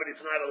a carbon,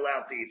 he's not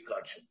allowed to eat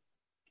kachim.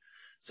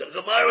 So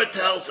the Gemara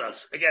tells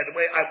us, again, the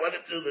way I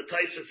wanted to do the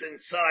Taisus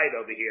inside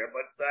over here,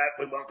 but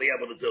that we won't be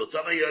able to do.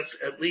 Some of you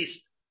at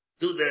least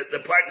do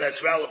the part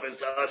that's relevant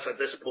to us at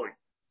this point.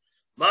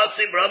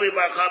 Masim Rabbi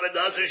Barchama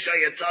Nazir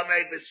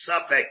Shayatame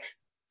B'Safek,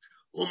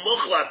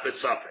 Umuchlat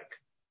B'Safek.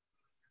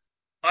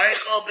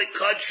 Eichel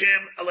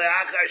B'Kachim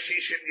Aleachar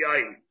Shishim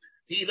Yaim.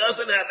 He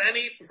doesn't have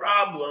any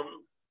problem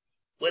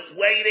with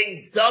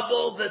waiting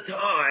double the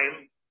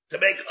time to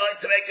make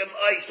him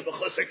ice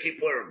b'chosar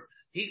kippurim.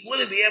 He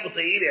wouldn't be able to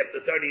eat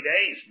after 30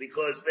 days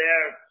because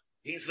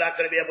he's not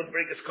going to be able to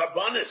bring his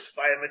karbanis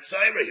by a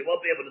mitzayra. He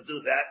won't be able to do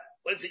that.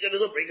 What is he going to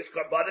do? Bring his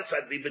karbanis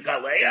and be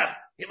begaleach?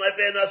 He might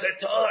be a nazir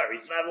tar.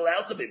 He's not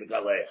allowed to be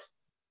begaleach.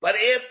 But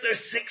after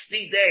 60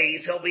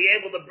 days, he'll be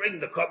able to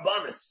bring the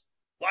karbanis.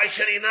 Why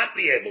should he not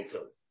be able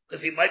to? Because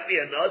he might be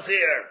a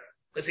nazir.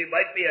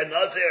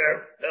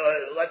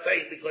 Let's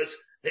say because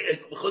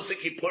Chusar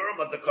Kippurim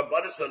of the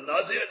Karbanis of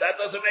Nazir,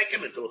 that doesn't make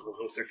him into a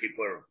Chusar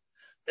Kippurim.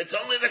 It's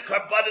only the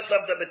Karbanis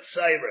of the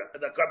Mitzayra.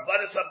 The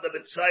Karbanis of the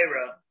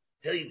Mitzayra,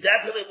 he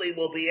definitely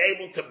will be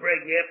able to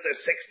bring after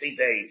 60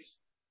 days.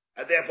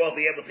 And therefore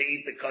be able to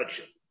eat the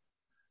kachim.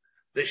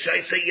 The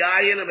Shaisa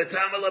Yayin of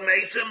Etamala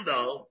Mesim,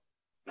 though,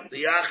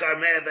 the Yachar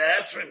Me'ev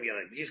Esrim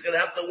Yayin, he's going to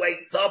have to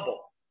wait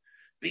double.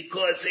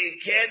 Because he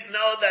can't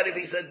know that if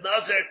he's a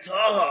Nazir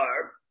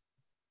Tahar,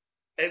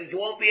 and you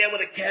won't be able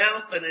to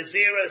count the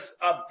Naziris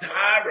of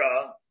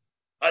Tara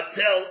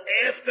until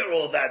after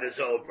all that is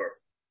over.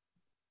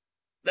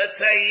 Let's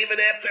say even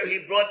after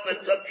he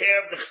took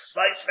care of the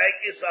slice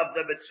fakis of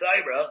the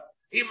Mitzayra,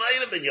 he might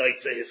have been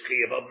Yaitza his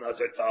Chiyuv of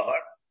Nazir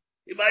Tahar.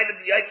 He might have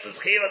been Yaitza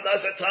his Chiyuv of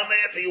Nazir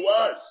Tameh if he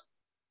was.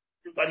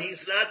 But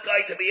he's not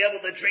going to be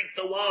able to drink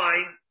the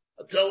wine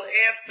until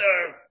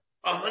after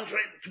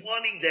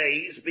 120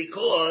 days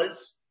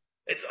because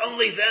it's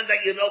only then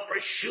that you know for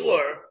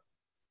sure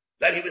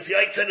that he was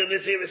Yaitza the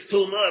Naziris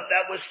Tumah, if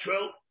that was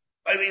true.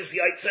 I mean, he was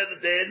Yaitza the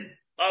din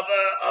of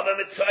a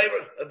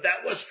Mitzayra, if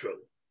that was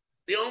true.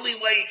 The only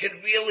way you can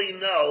really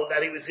know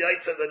that he was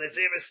Yaitza the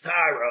Naziris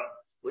Tara,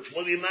 which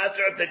will be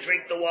matter to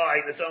drink the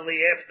wine, is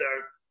only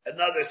after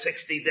another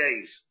 60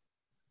 days.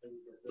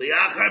 By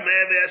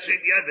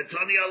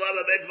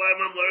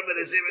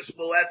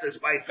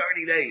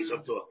 30 days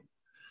of talking.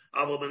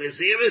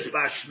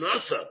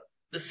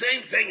 The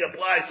same thing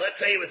applies. Let's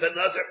say he was a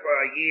Nazir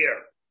for a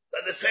year.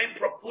 Then the same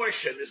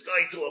proportion is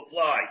going to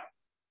apply.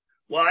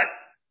 What?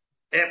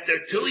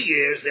 After 2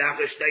 years, they'll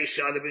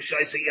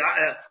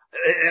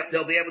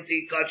be able to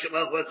eat kachim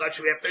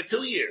after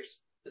 2 years.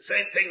 The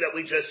same thing that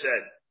we just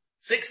said.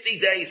 60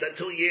 days and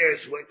 2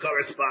 years would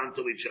correspond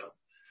to each other.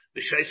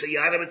 If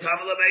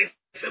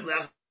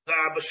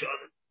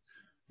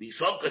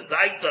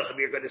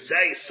you're going to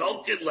say,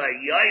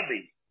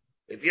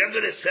 if you're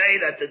going to say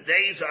that the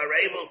days are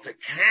able to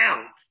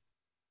count,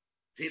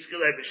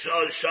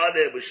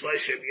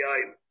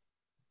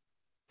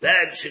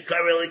 then should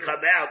really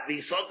come out.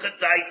 If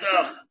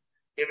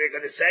you're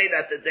going to say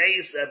that the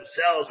days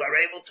themselves are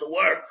able to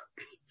work,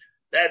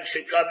 then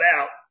should come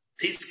out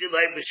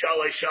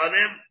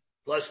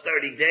plus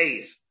 30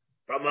 days.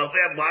 From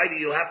November, why do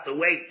you have to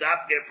wait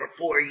for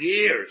 4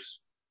 years?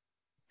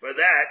 For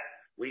that,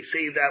 we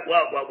see that,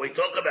 well, when we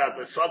talk about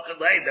the Sokat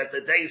Lay, that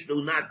the days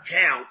do not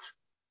count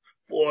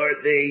for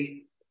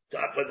the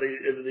for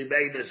the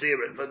main Nazir,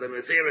 for the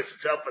Nazir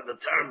itself, for the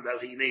term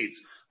that he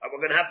needs. We're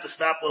going to have to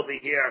stop over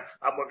here.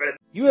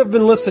 You have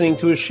been listening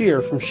to a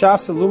shiur from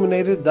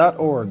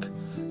shasilluminated.org.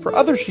 For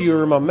other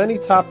shiurim on many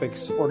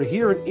topics, or to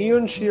hear an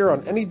Iyun shiur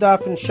on any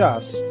daf in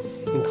Shas,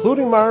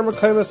 including Mara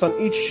Mekaymas on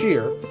each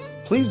shiur,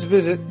 please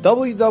visit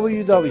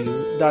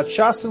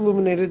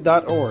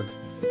www.shasilluminated.org.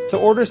 To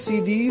order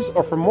CDs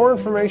or for more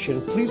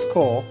information, please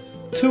call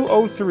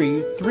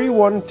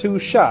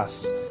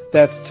 203-312-SHAS.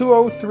 That's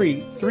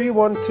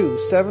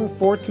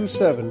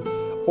 203-312-7427,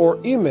 or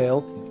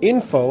email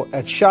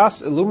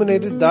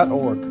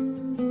info@shasilluminated.org.